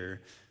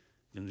greater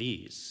than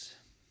these.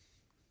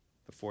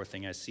 The fourth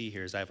thing I see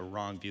here is I have a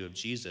wrong view of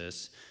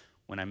Jesus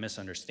when I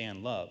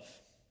misunderstand love.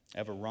 I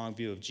have a wrong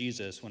view of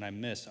Jesus when I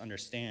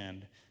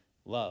misunderstand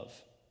love.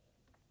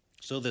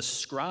 So the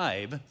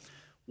scribe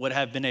would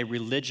have been a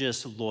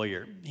religious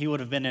lawyer. He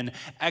would have been an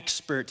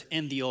expert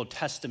in the Old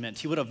Testament.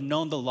 He would have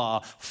known the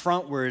law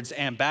frontwards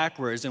and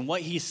backwards. And what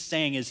he's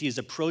saying is he's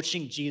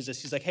approaching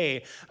Jesus. He's like,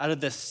 hey, out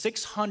of the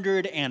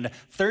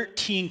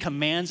 613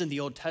 commands in the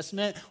Old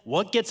Testament,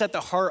 what gets at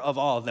the heart of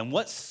all of them?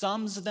 What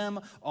sums them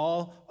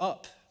all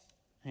up?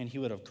 And he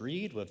would have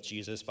agreed with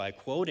Jesus by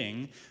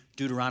quoting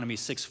Deuteronomy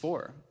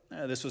 6:4.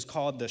 This was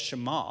called the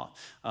Shema.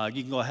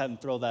 You can go ahead and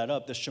throw that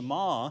up. The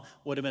Shema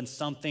would have been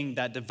something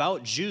that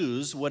devout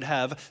Jews would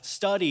have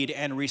studied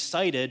and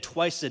recited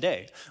twice a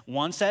day,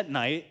 once at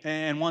night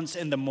and once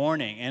in the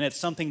morning. And it's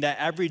something that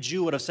every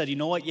Jew would have said, you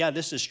know what? Yeah,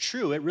 this is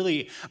true. It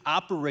really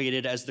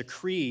operated as the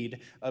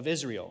creed of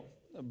Israel.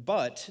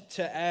 But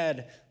to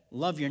add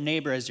love your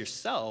neighbor as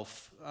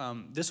yourself,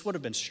 this would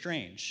have been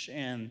strange.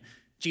 And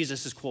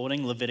Jesus is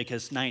quoting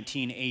Leviticus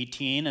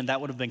 19:18, and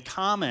that would have been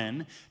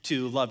common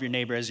to love your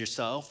neighbor as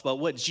yourself. But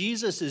what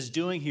Jesus is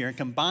doing here,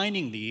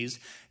 combining these,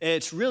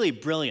 it's really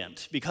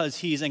brilliant because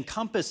he's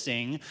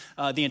encompassing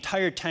the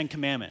entire 10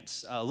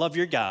 commandments. Love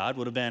your God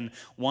would have been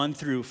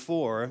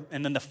 1-4,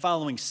 and then the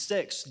following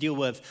 6 deal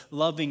with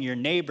loving your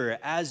neighbor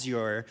as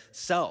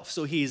yourself.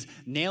 So he's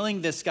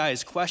nailing this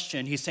guy's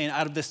question. He's saying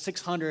out of the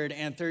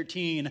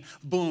 613,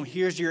 boom,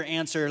 here's your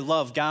answer.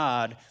 Love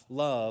God,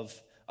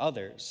 love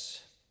others.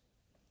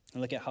 And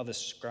look at how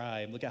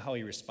look at how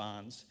he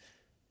responds.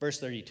 Verse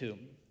 32,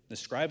 the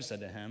scribe said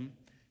to him,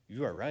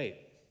 you are right,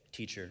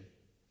 teacher.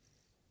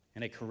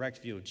 And a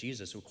correct view of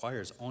Jesus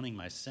requires owning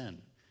my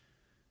sin.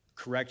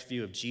 Correct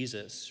view of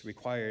Jesus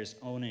requires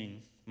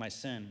owning my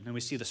sin. And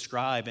we see the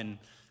scribe, and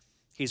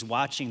he's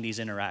watching these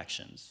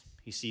interactions.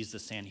 He sees the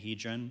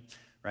Sanhedrin,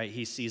 right?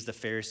 He sees the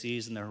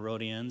Pharisees and the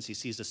Herodians. He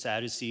sees the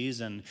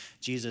Sadducees, and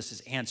Jesus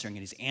is answering,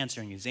 and he's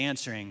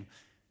answering.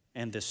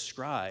 And this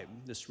scribe,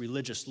 this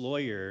religious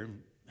lawyer,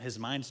 his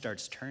mind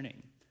starts turning.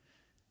 And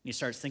he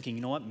starts thinking,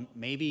 you know what,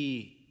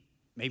 maybe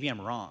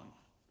I'm wrong.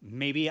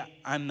 Maybe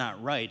I'm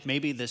not right.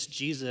 Maybe this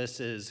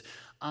Jesus is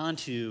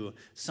onto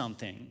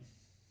something.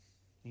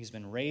 He's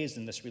been raised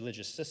in this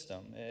religious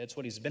system. It's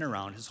what he's been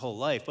around his whole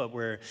life, but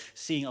we're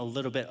seeing a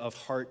little bit of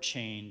heart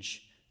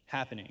change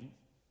happening.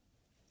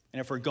 And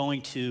if we're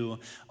going to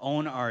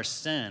own our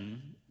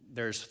sin,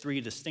 there's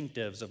 3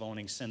 distinctives of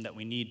owning sin that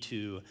we need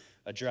to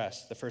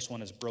address. The first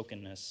one is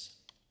brokenness.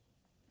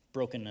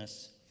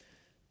 Brokenness.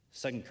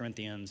 2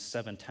 Corinthians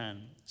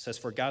 7:10 says,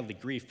 "For godly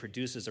grief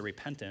produces a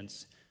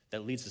repentance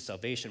that leads to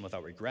salvation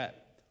without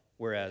regret,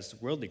 whereas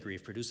worldly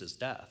grief produces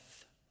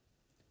death."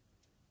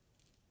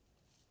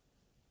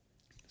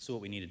 So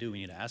what we need to do,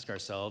 we need to ask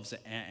ourselves,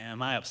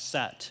 am I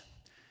upset?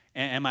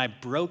 Am I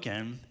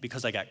broken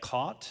because I got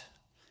caught?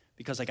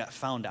 Because I got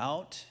found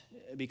out?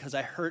 Because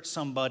I hurt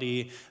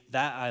somebody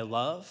that I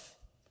love?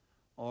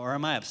 Or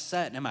am I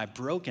upset and am I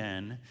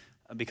broken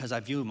because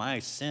I view my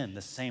sin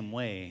the same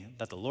way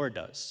that the Lord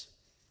does?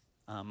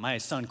 My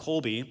son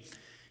Colby,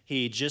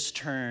 he just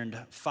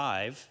turned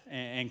 5,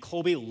 and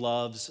Colby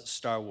loves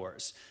Star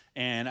Wars.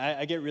 And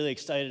I get really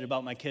excited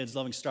about my kids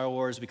loving Star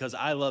Wars because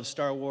I love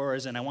Star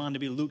Wars, and I wanted to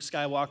be Luke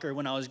Skywalker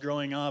when I was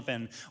growing up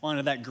and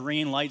wanted that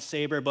green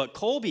lightsaber. But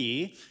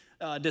Colby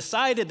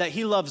decided that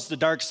he loves the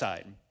dark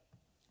side,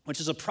 which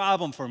is a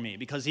problem for me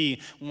because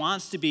he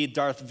wants to be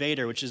Darth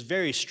Vader, which is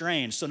very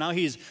strange. So now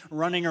he's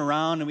running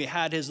around, and we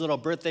had his little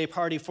birthday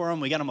party for him.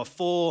 We got him a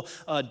full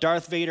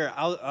Darth Vader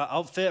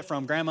outfit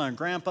from Grandma and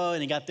Grandpa,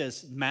 and he got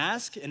this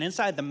mask, and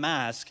inside the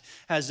mask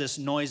has this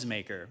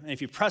noisemaker. And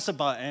if you press a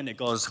button, it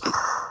goes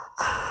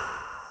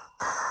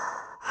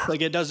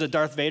like it does a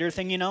Darth Vader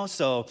thing,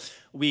 So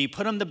we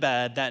put him to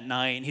bed that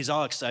night, and he's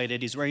all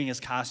excited. He's wearing his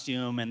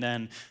costume, and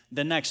then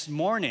the next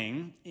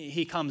morning,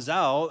 he comes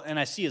out, and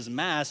I see his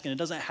mask, and it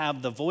doesn't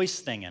have the voice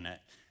thing in it.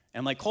 And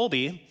I'm like,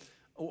 Colby,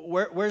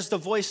 where's the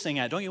voice thing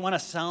at? Don't you want to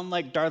sound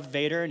like Darth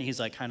Vader? And he's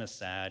like kind of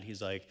sad.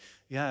 He's like,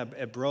 yeah,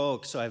 it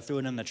broke, so I threw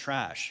it in the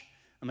trash.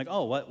 I'm like,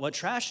 oh, what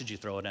trash did you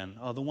throw it in?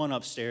 Oh, the one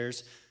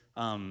upstairs.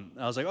 I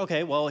was like,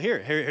 okay, well,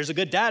 here's a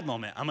good dad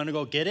moment. I'm going to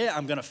go get it.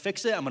 I'm going to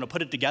fix it. I'm going to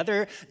put it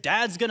together.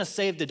 Dad's going to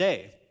save the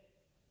day.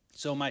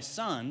 So my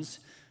sons,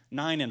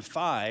 9 and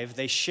 5,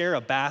 they share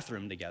a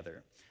bathroom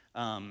together.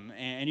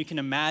 And you can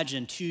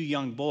imagine 2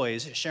 young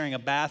boys sharing a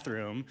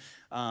bathroom.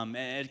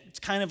 It's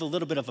kind of a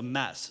little bit of a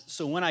mess.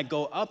 So when I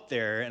go up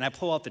there and I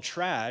pull out the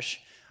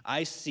trash,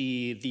 I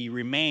see the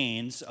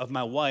remains of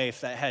my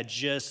wife that had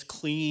just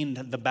cleaned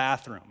the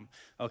bathroom.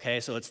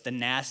 Okay, so it's the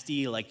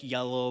nasty, like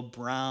yellow,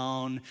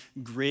 brown,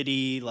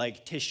 gritty,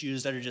 like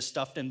tissues that are just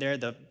stuffed in there.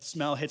 The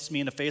smell hits me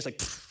in the face,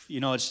 like,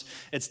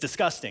 it's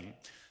disgusting.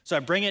 So I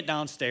bring it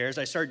downstairs.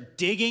 I start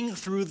digging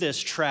through this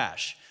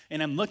trash,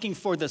 and I'm looking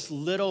for this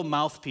little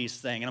mouthpiece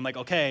thing. And I'm like,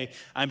 okay,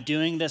 I'm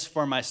doing this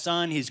for my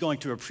son. He's going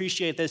to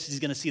appreciate this. He's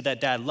going to see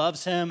that dad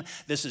loves him.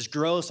 This is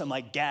gross. I'm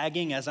like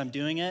gagging as I'm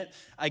doing it.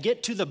 I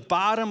get to the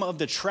bottom of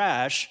the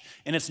trash,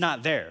 and it's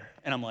not there.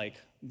 And I'm like,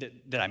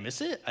 did I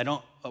miss it?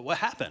 What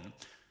happened?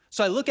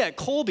 So I look at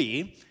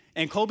Colby,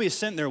 and Colby is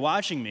sitting there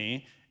watching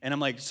me, and I'm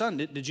like, son,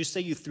 did you say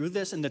you threw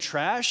this in the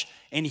trash?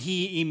 And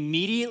he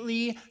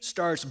immediately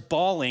starts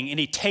bawling, and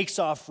he takes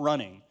off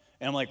running.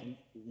 And I'm like,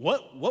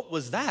 what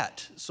was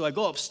that? So I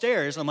go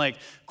upstairs, I'm like,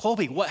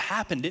 Colby, what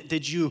happened?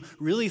 Did you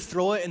really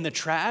throw it in the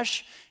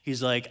trash?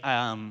 He's like,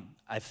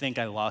 I think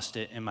I lost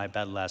it in my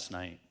bed last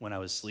night when I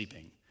was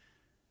sleeping.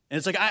 And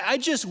it's like, I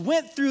just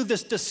went through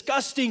this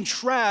disgusting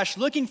trash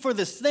looking for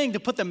this thing to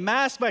put the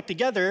mask back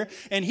together,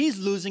 and he's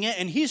losing it,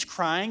 and he's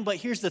crying. But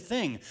here's the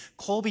thing.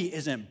 Colby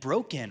isn't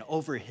broken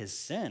over his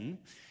sin.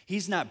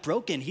 He's not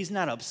broken. He's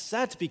not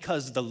upset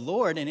because the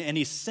Lord, and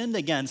he sinned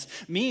against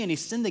me, and he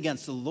sinned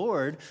against the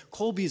Lord.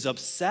 Colby's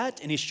upset,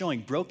 and he's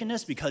showing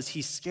brokenness because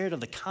he's scared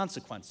of the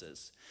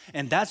consequences.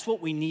 And that's what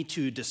we need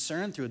to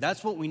discern through.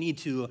 That's what we need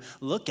to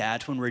look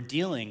at when we're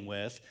dealing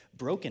with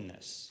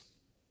brokenness.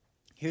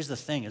 Here's the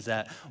thing, is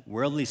that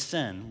worldly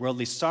sin,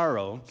 worldly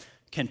sorrow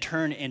can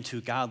turn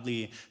into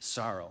godly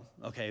sorrow,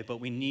 okay?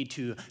 But we need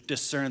to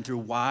discern through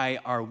why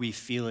are we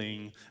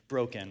feeling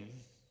broken.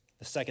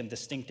 The second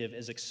distinctive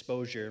is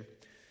exposure.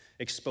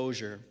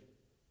 Exposure.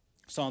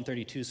 Psalm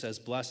 32 says,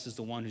 blessed is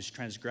the one whose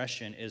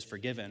transgression is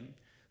forgiven,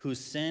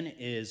 whose sin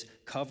is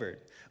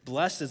covered.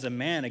 Blessed is the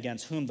man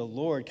against whom the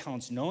Lord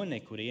counts no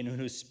iniquity, and in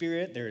whose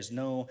spirit there is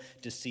no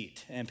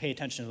deceit. And pay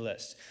attention to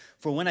this.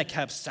 For when I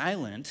kept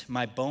silent,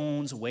 my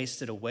bones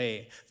wasted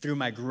away through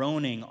my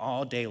groaning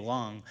all day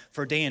long.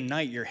 For day and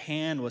night your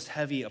hand was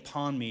heavy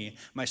upon me.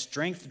 My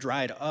strength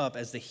dried up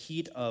as the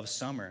heat of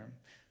summer.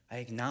 I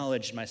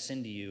acknowledged my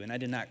sin to you, and I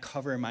did not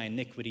cover my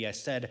iniquity. I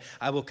said,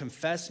 I will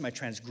confess my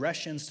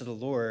transgressions to the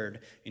Lord,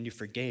 and you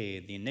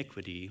forgave the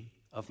iniquity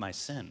of my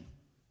sin.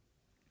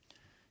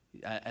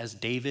 As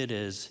David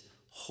is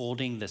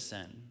holding the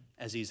sin,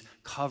 as he's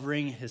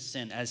covering his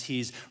sin, as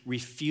he's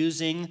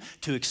refusing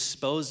to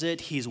expose it,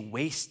 he's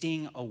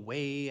wasting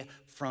away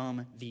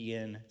from the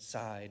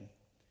inside.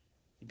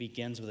 It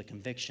begins with a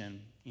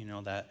conviction,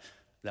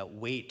 that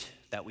weight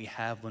that we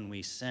have when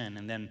we sin,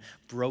 and then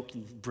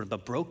the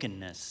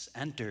brokenness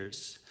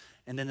enters.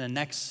 And then the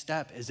next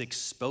step is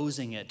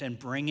exposing it and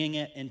bringing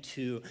it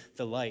into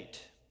the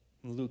light.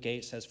 Luke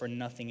 8 says, for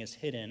nothing is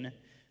hidden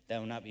that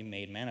will not be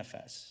made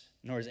manifest,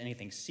 nor is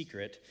anything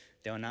secret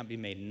that will not be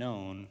made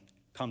known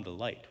come to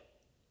light.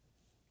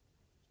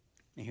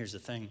 And here's the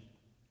thing.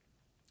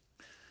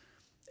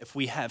 If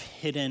we have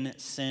hidden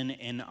sin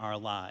in our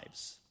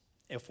lives,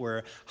 if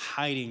we're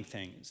hiding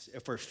things,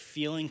 if we're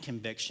feeling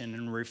conviction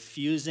and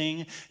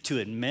refusing to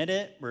admit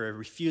it, we're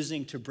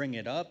refusing to bring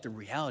it up, the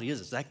reality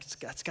is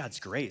that's God's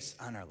grace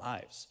on our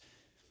lives.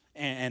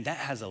 And that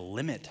has a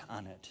limit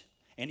on it.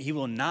 And he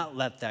will not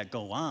let that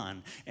go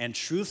on. And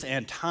truth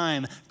and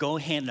time go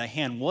hand in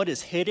hand. What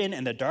is hidden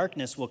in the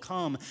darkness will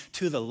come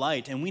to the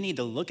light. And we need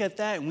to look at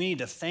that, and we need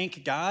to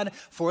thank God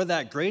for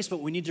that grace,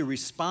 but we need to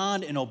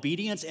respond in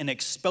obedience and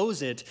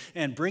expose it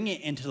and bring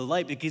it into the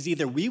light, because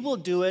either we will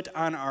do it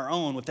on our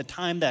own with the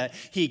time that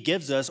he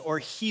gives us, or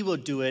he will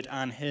do it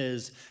on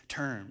his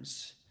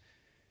terms.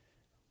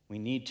 We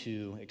need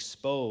to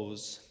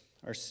expose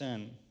our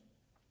sin.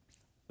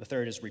 The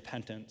third is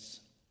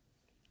repentance.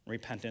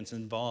 Repentance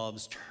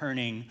involves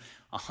turning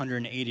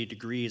 180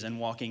 degrees and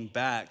walking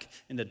back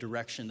in the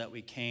direction that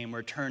we came.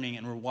 We're turning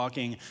and we're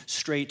walking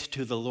straight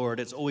to the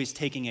Lord. It's always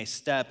taking a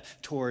step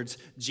towards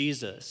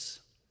Jesus.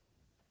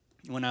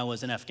 When I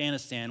was in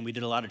Afghanistan, we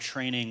did a lot of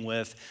training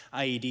with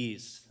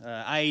IEDs.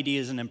 IED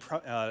is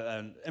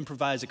an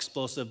improvised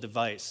explosive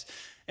device.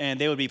 And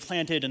they would be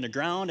planted in the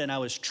ground, and I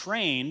was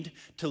trained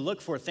to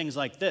look for things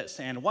like this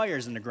and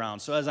wires in the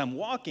ground. So as I'm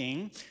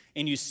walking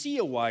and you see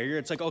a wire,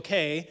 it's like,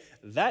 okay,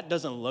 that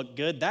doesn't look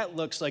good. That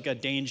looks like a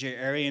danger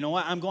area. You know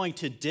what? I'm going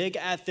to dig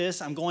at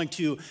this. I'm going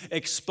to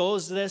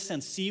expose this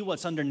and see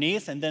what's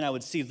underneath. And then I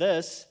would see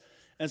this.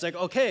 And it's like,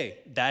 okay,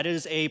 that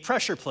is a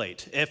pressure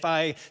plate. If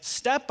I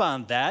step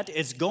on that,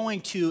 it's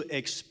going to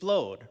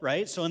explode,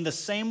 right? So in the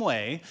same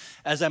way,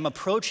 as I'm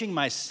approaching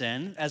my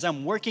sin, as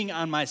I'm working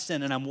on my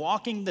sin and I'm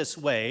walking this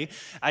way,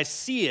 I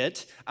see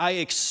it, I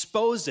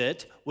expose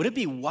it. Would it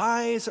be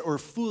wise or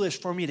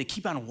foolish for me to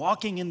keep on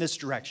walking in this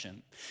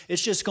direction?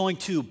 It's just going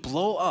to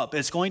blow up.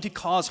 It's going to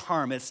cause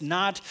harm. It's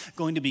not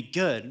going to be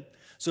good.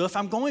 So if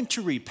I'm going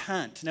to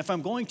repent, and if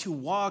I'm going to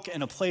walk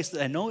in a place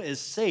that I know is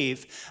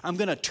safe, I'm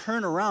going to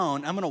turn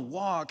around, I'm going to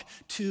walk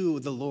to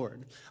the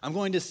Lord. I'm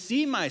going to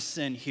see my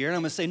sin here, and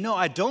I'm going to say, no,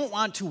 I don't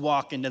want to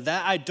walk into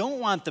that. I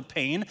don't want the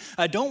pain.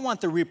 I don't want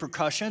the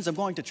repercussions. I'm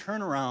going to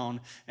turn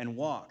around and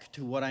walk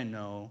to what I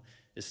know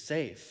is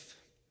safe.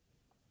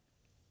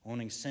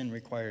 Owning sin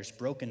requires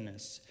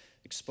brokenness,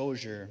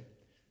 exposure,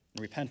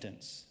 and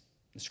repentance.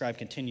 The scribe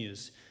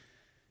continues,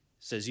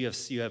 says, you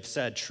have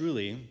said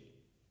truly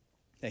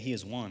that he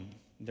is one.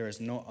 There is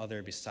no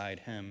other beside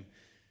him.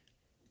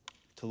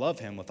 To love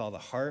him with all the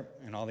heart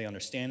and all the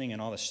understanding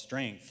and all the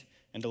strength,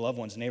 and to love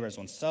one's neighbor as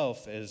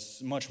oneself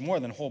is much more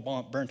than whole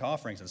burnt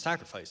offerings and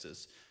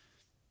sacrifices.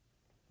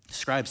 The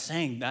scribe's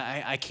saying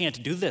that I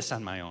can't do this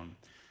on my own.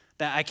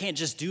 That I can't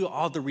just do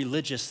all the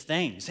religious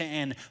things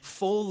and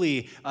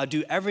fully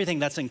do everything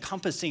that's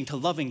encompassing to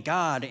loving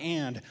God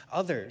and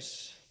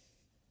others.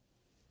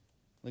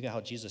 Look at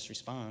how Jesus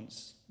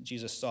responds.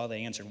 Jesus saw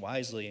they answered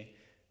wisely.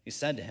 He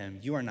said to him,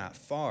 you are not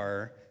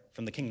far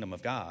from the kingdom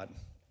of God.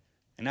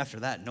 And after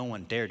that, no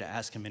one dared to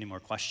ask him any more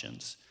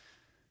questions.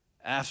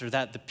 After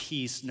that, the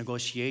peace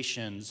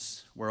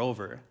negotiations were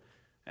over.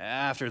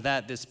 After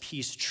that, this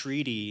peace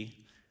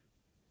treaty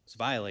was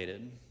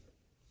violated.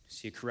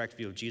 See, a correct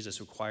view of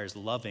Jesus requires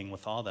loving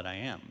with all that I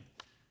am.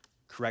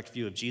 A correct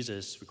view of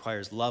Jesus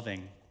requires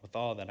loving with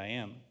all that I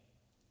am.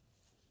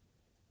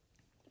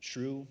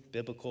 True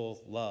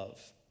biblical love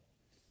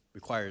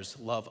requires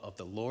love of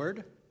the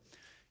Lord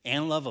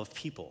and love of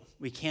people.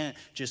 We can't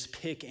just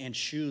pick and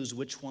choose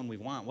which one we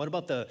want. What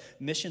about the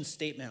mission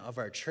statement of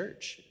our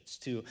church? It's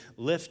to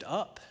lift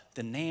up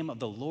the name of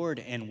the Lord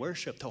and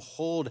worship, to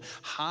hold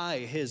high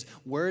his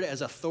word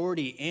as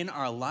authority in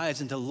our lives,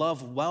 and to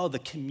love well the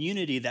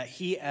community that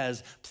he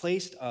has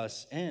placed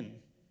us in.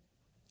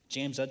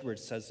 James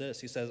Edwards says this.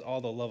 He says, all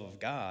the love of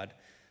God,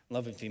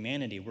 love of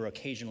humanity were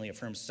occasionally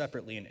affirmed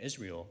separately in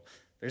Israel.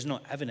 There's no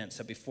evidence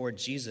that before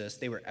Jesus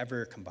they were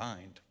ever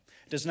combined.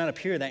 It does not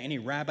appear that any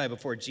rabbi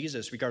before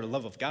Jesus regarded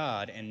love of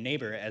God and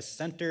neighbor as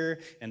center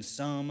and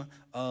sum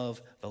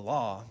of the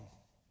law.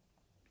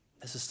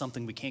 This is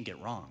something we can't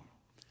get wrong.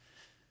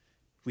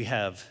 We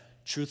have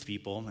truth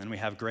people and we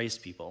have grace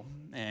people.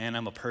 And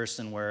I'm a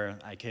person where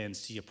I can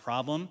see a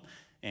problem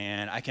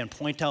and I can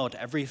point out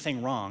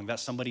everything wrong that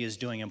somebody is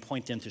doing and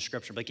point them to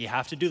Scripture. Like, you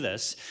have to do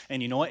this.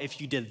 And you know what? If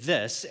you did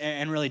this,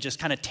 and really just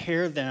kind of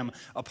tear them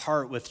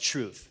apart with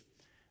truth.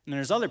 And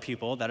there's other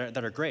people that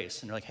are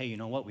grace, and they're like, hey, you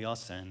know what? We all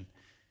sin.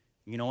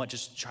 You know what?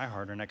 Just try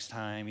harder next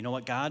time. You know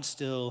what? God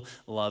still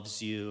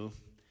loves you.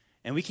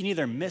 And we can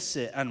either miss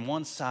it on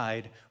one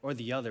side or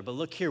the other. But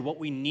look here, what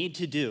we need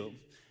to do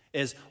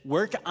is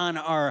work on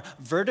our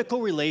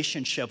vertical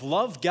relationship,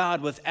 love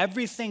God with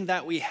everything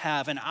that we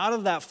have, and out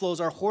of that flows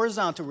our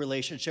horizontal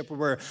relationship where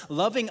we're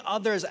loving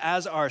others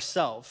as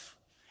ourselves.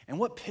 And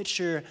what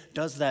picture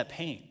does that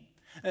paint?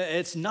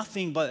 It's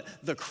nothing but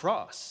the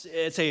cross.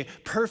 It's a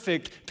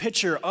perfect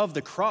picture of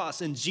the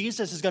cross. And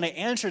Jesus is going to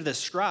answer the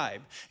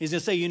scribe. He's going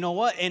to say, you know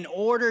what? In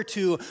order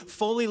to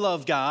fully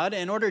love God,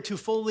 in order to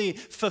fully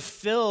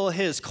fulfill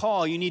his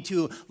call, you need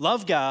to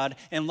love God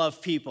and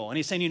love people. And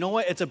he's saying, you know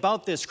what? It's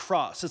about this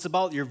cross. It's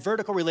about your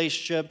vertical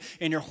relationship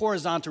and your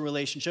horizontal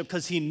relationship,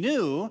 because he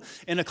knew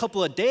in a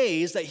couple of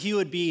days that he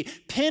would be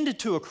pinned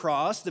to a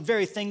cross, the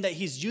very thing that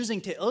he's using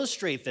to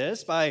illustrate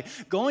this. By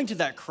going to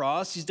that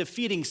cross, he's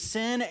defeating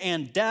sin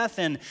and death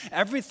and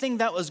everything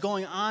that was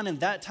going on in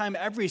that time,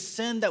 every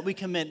sin that we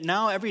commit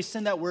now, every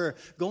sin that we're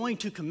going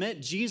to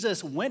commit.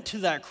 Jesus went to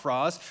that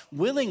cross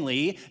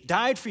willingly,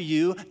 died for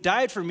you,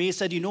 died for me,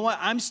 said, you know what,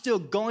 I'm still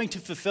going to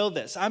fulfill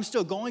this. I'm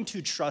still going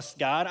to trust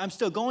God. I'm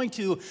still going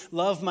to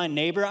love my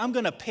neighbor. I'm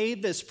going to pay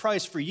this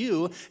price for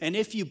you. And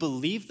if you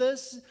believe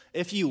this,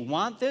 if you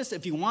want this,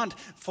 if you want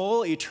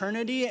full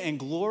eternity and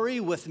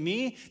glory with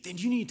me, then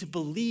you need to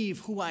believe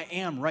who I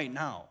am right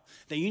now.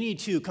 That you need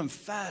to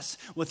confess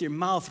with your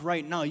mouth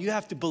right now. You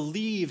have to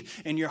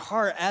believe in your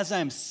heart as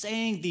I'm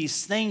saying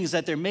these things,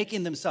 that they're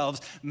making themselves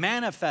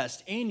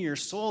manifest in your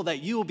soul,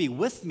 that you will be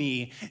with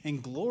me in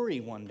glory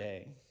one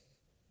day.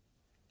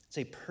 It's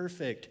a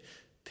perfect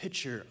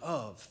picture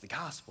of the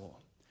gospel.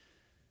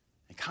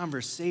 And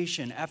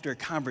conversation after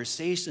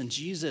conversation,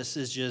 Jesus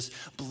is just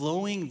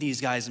blowing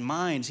these guys'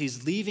 minds.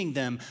 He's leaving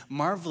them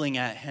marveling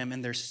at him,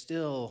 and they're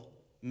still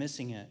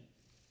missing it.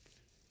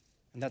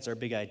 And that's our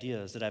big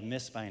idea, is that I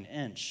miss by an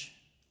inch,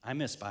 I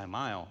miss by a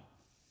mile.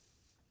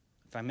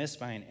 If I miss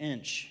by an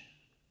inch,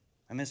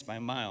 I miss by a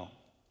mile.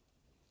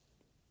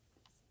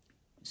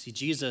 See,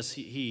 Jesus,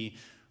 he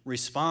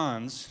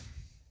responds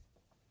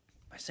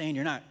by saying,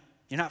 you're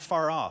not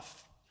far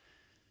off.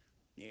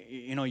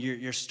 You know,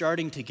 you're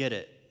starting to get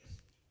it.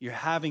 You're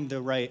having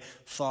the right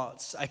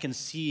thoughts. I can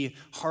see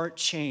heart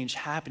change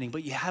happening,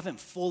 but you haven't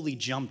fully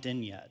jumped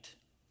in yet.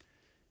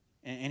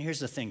 And here's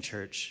the thing,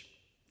 church.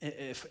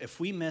 If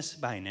we miss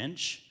by an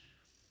inch,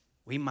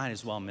 we might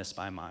as well miss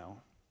by a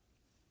mile.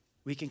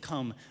 We can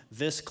come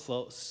this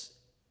close.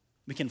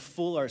 We can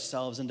fool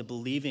ourselves into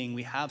believing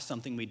we have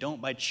something we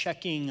don't by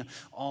checking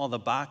all the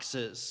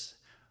boxes.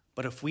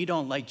 But if we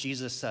don't, like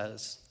Jesus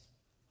says,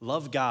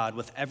 love God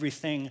with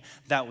everything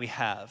that we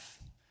have,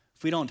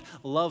 if we don't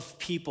love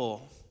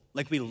people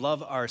like we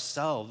love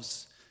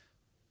ourselves,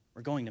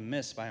 we're going to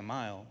miss by a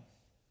mile.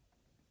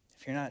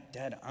 If you're not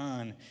dead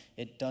on,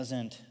 it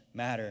doesn't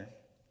matter.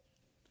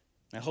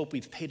 I hope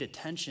we've paid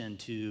attention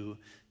to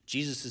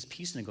Jesus'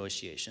 peace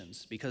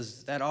negotiations,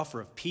 because that offer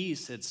of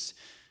peace, it's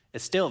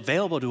still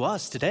available to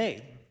us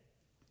today.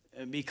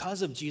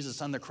 Because of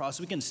Jesus on the cross,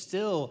 we can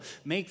still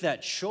make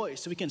that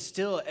choice. We can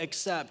still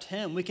accept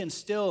him. We can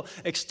still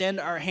extend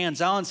our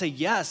hands out and say,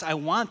 yes, I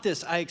want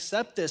this. I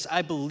accept this.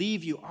 I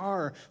believe you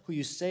are who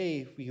you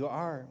say who you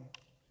are.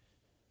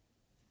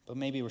 But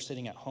maybe we're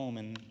sitting at home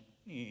and,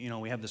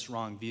 we have this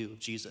wrong view of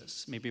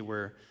Jesus. Maybe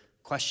we're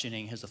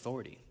questioning his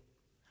authority.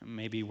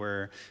 Maybe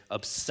we're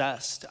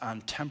obsessed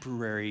on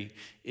temporary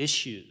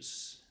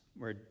issues.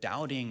 We're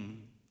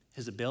doubting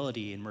his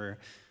ability, and we're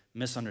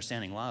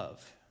misunderstanding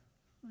love.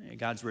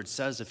 God's word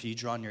says if you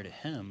draw near to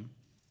him,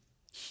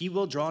 he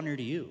will draw near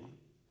to you.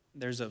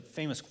 There's a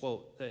famous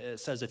quote that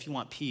says, if you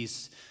want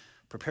peace,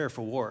 prepare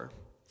for war.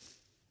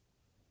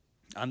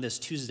 On this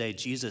Tuesday,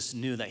 Jesus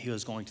knew that he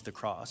was going to the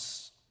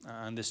cross.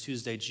 On this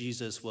Tuesday,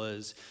 Jesus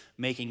was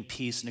making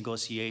peace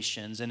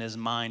negotiations. In his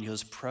mind, he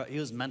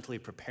was mentally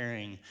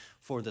preparing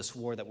for this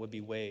war that would be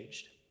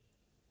waged.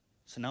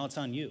 So now it's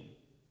on you.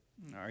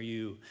 Are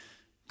you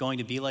going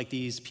to be like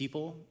these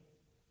people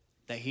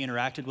that he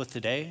interacted with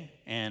today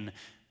and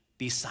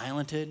be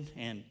silented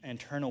and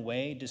turn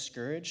away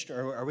discouraged?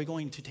 Or are we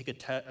going to take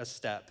a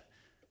step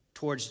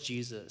towards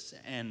Jesus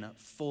and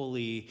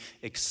fully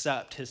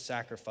accept his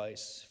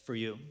sacrifice for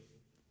you?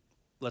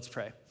 Let's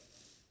pray.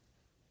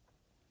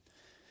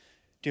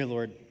 Dear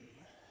Lord,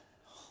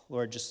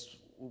 just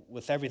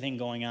with everything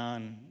going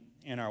on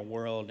in our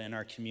world, in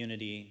our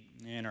community,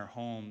 in our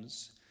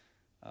homes,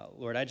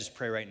 Lord, I just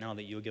pray right now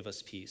that you will give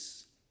us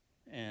peace.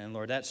 And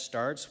Lord, that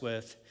starts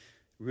with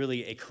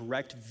really a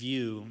correct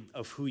view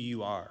of who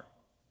you are.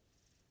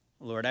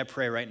 Lord, I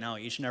pray right now,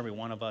 each and every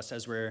one of us,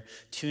 as we're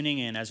tuning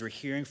in, as we're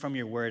hearing from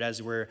your word,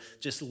 as we're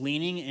just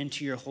leaning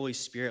into your Holy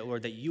Spirit,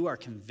 Lord, that you are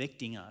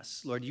convicting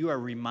us. Lord, you are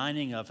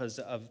reminding us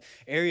of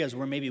areas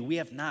where maybe we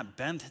have not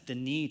bent the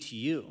knee to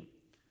you.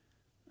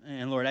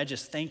 And Lord, I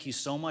just thank you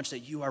so much that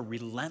you are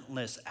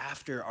relentless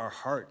after our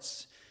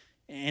hearts.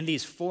 And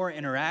these four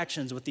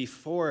interactions with these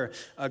four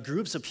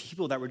groups of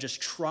people that were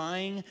just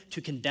trying to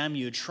condemn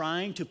you,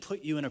 trying to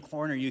put you in a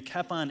corner, you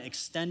kept on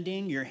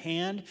extending your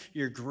hand,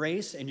 your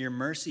grace, and your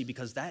mercy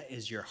because that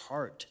is your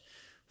heart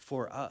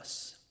for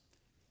us.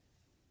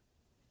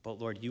 But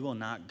Lord, you will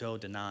not go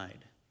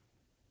denied.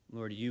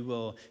 Lord, you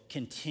will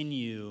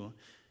continue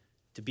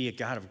to be a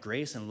God of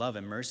grace and love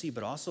and mercy,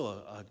 but also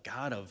a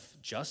God of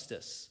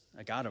justice,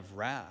 a God of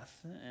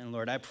wrath. And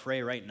Lord, I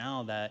pray right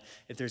now that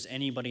if there's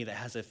anybody that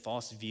has a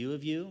false view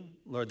of you,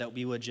 Lord, that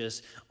we would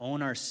just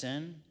own our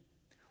sin.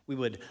 We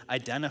would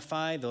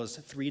identify those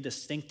three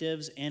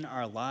distinctives in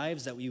our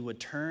lives, that we would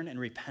turn in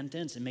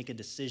repentance and make a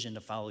decision to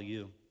follow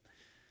you.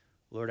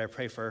 Lord, I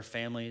pray for our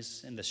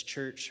families in this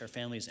church, our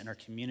families in our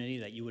community,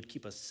 that you would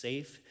keep us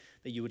safe,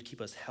 that you would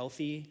keep us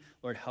healthy.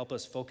 Lord, help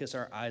us focus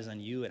our eyes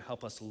on you and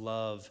help us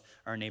love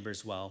our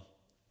neighbors well.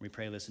 We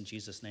pray this in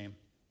Jesus' name.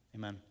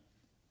 Amen.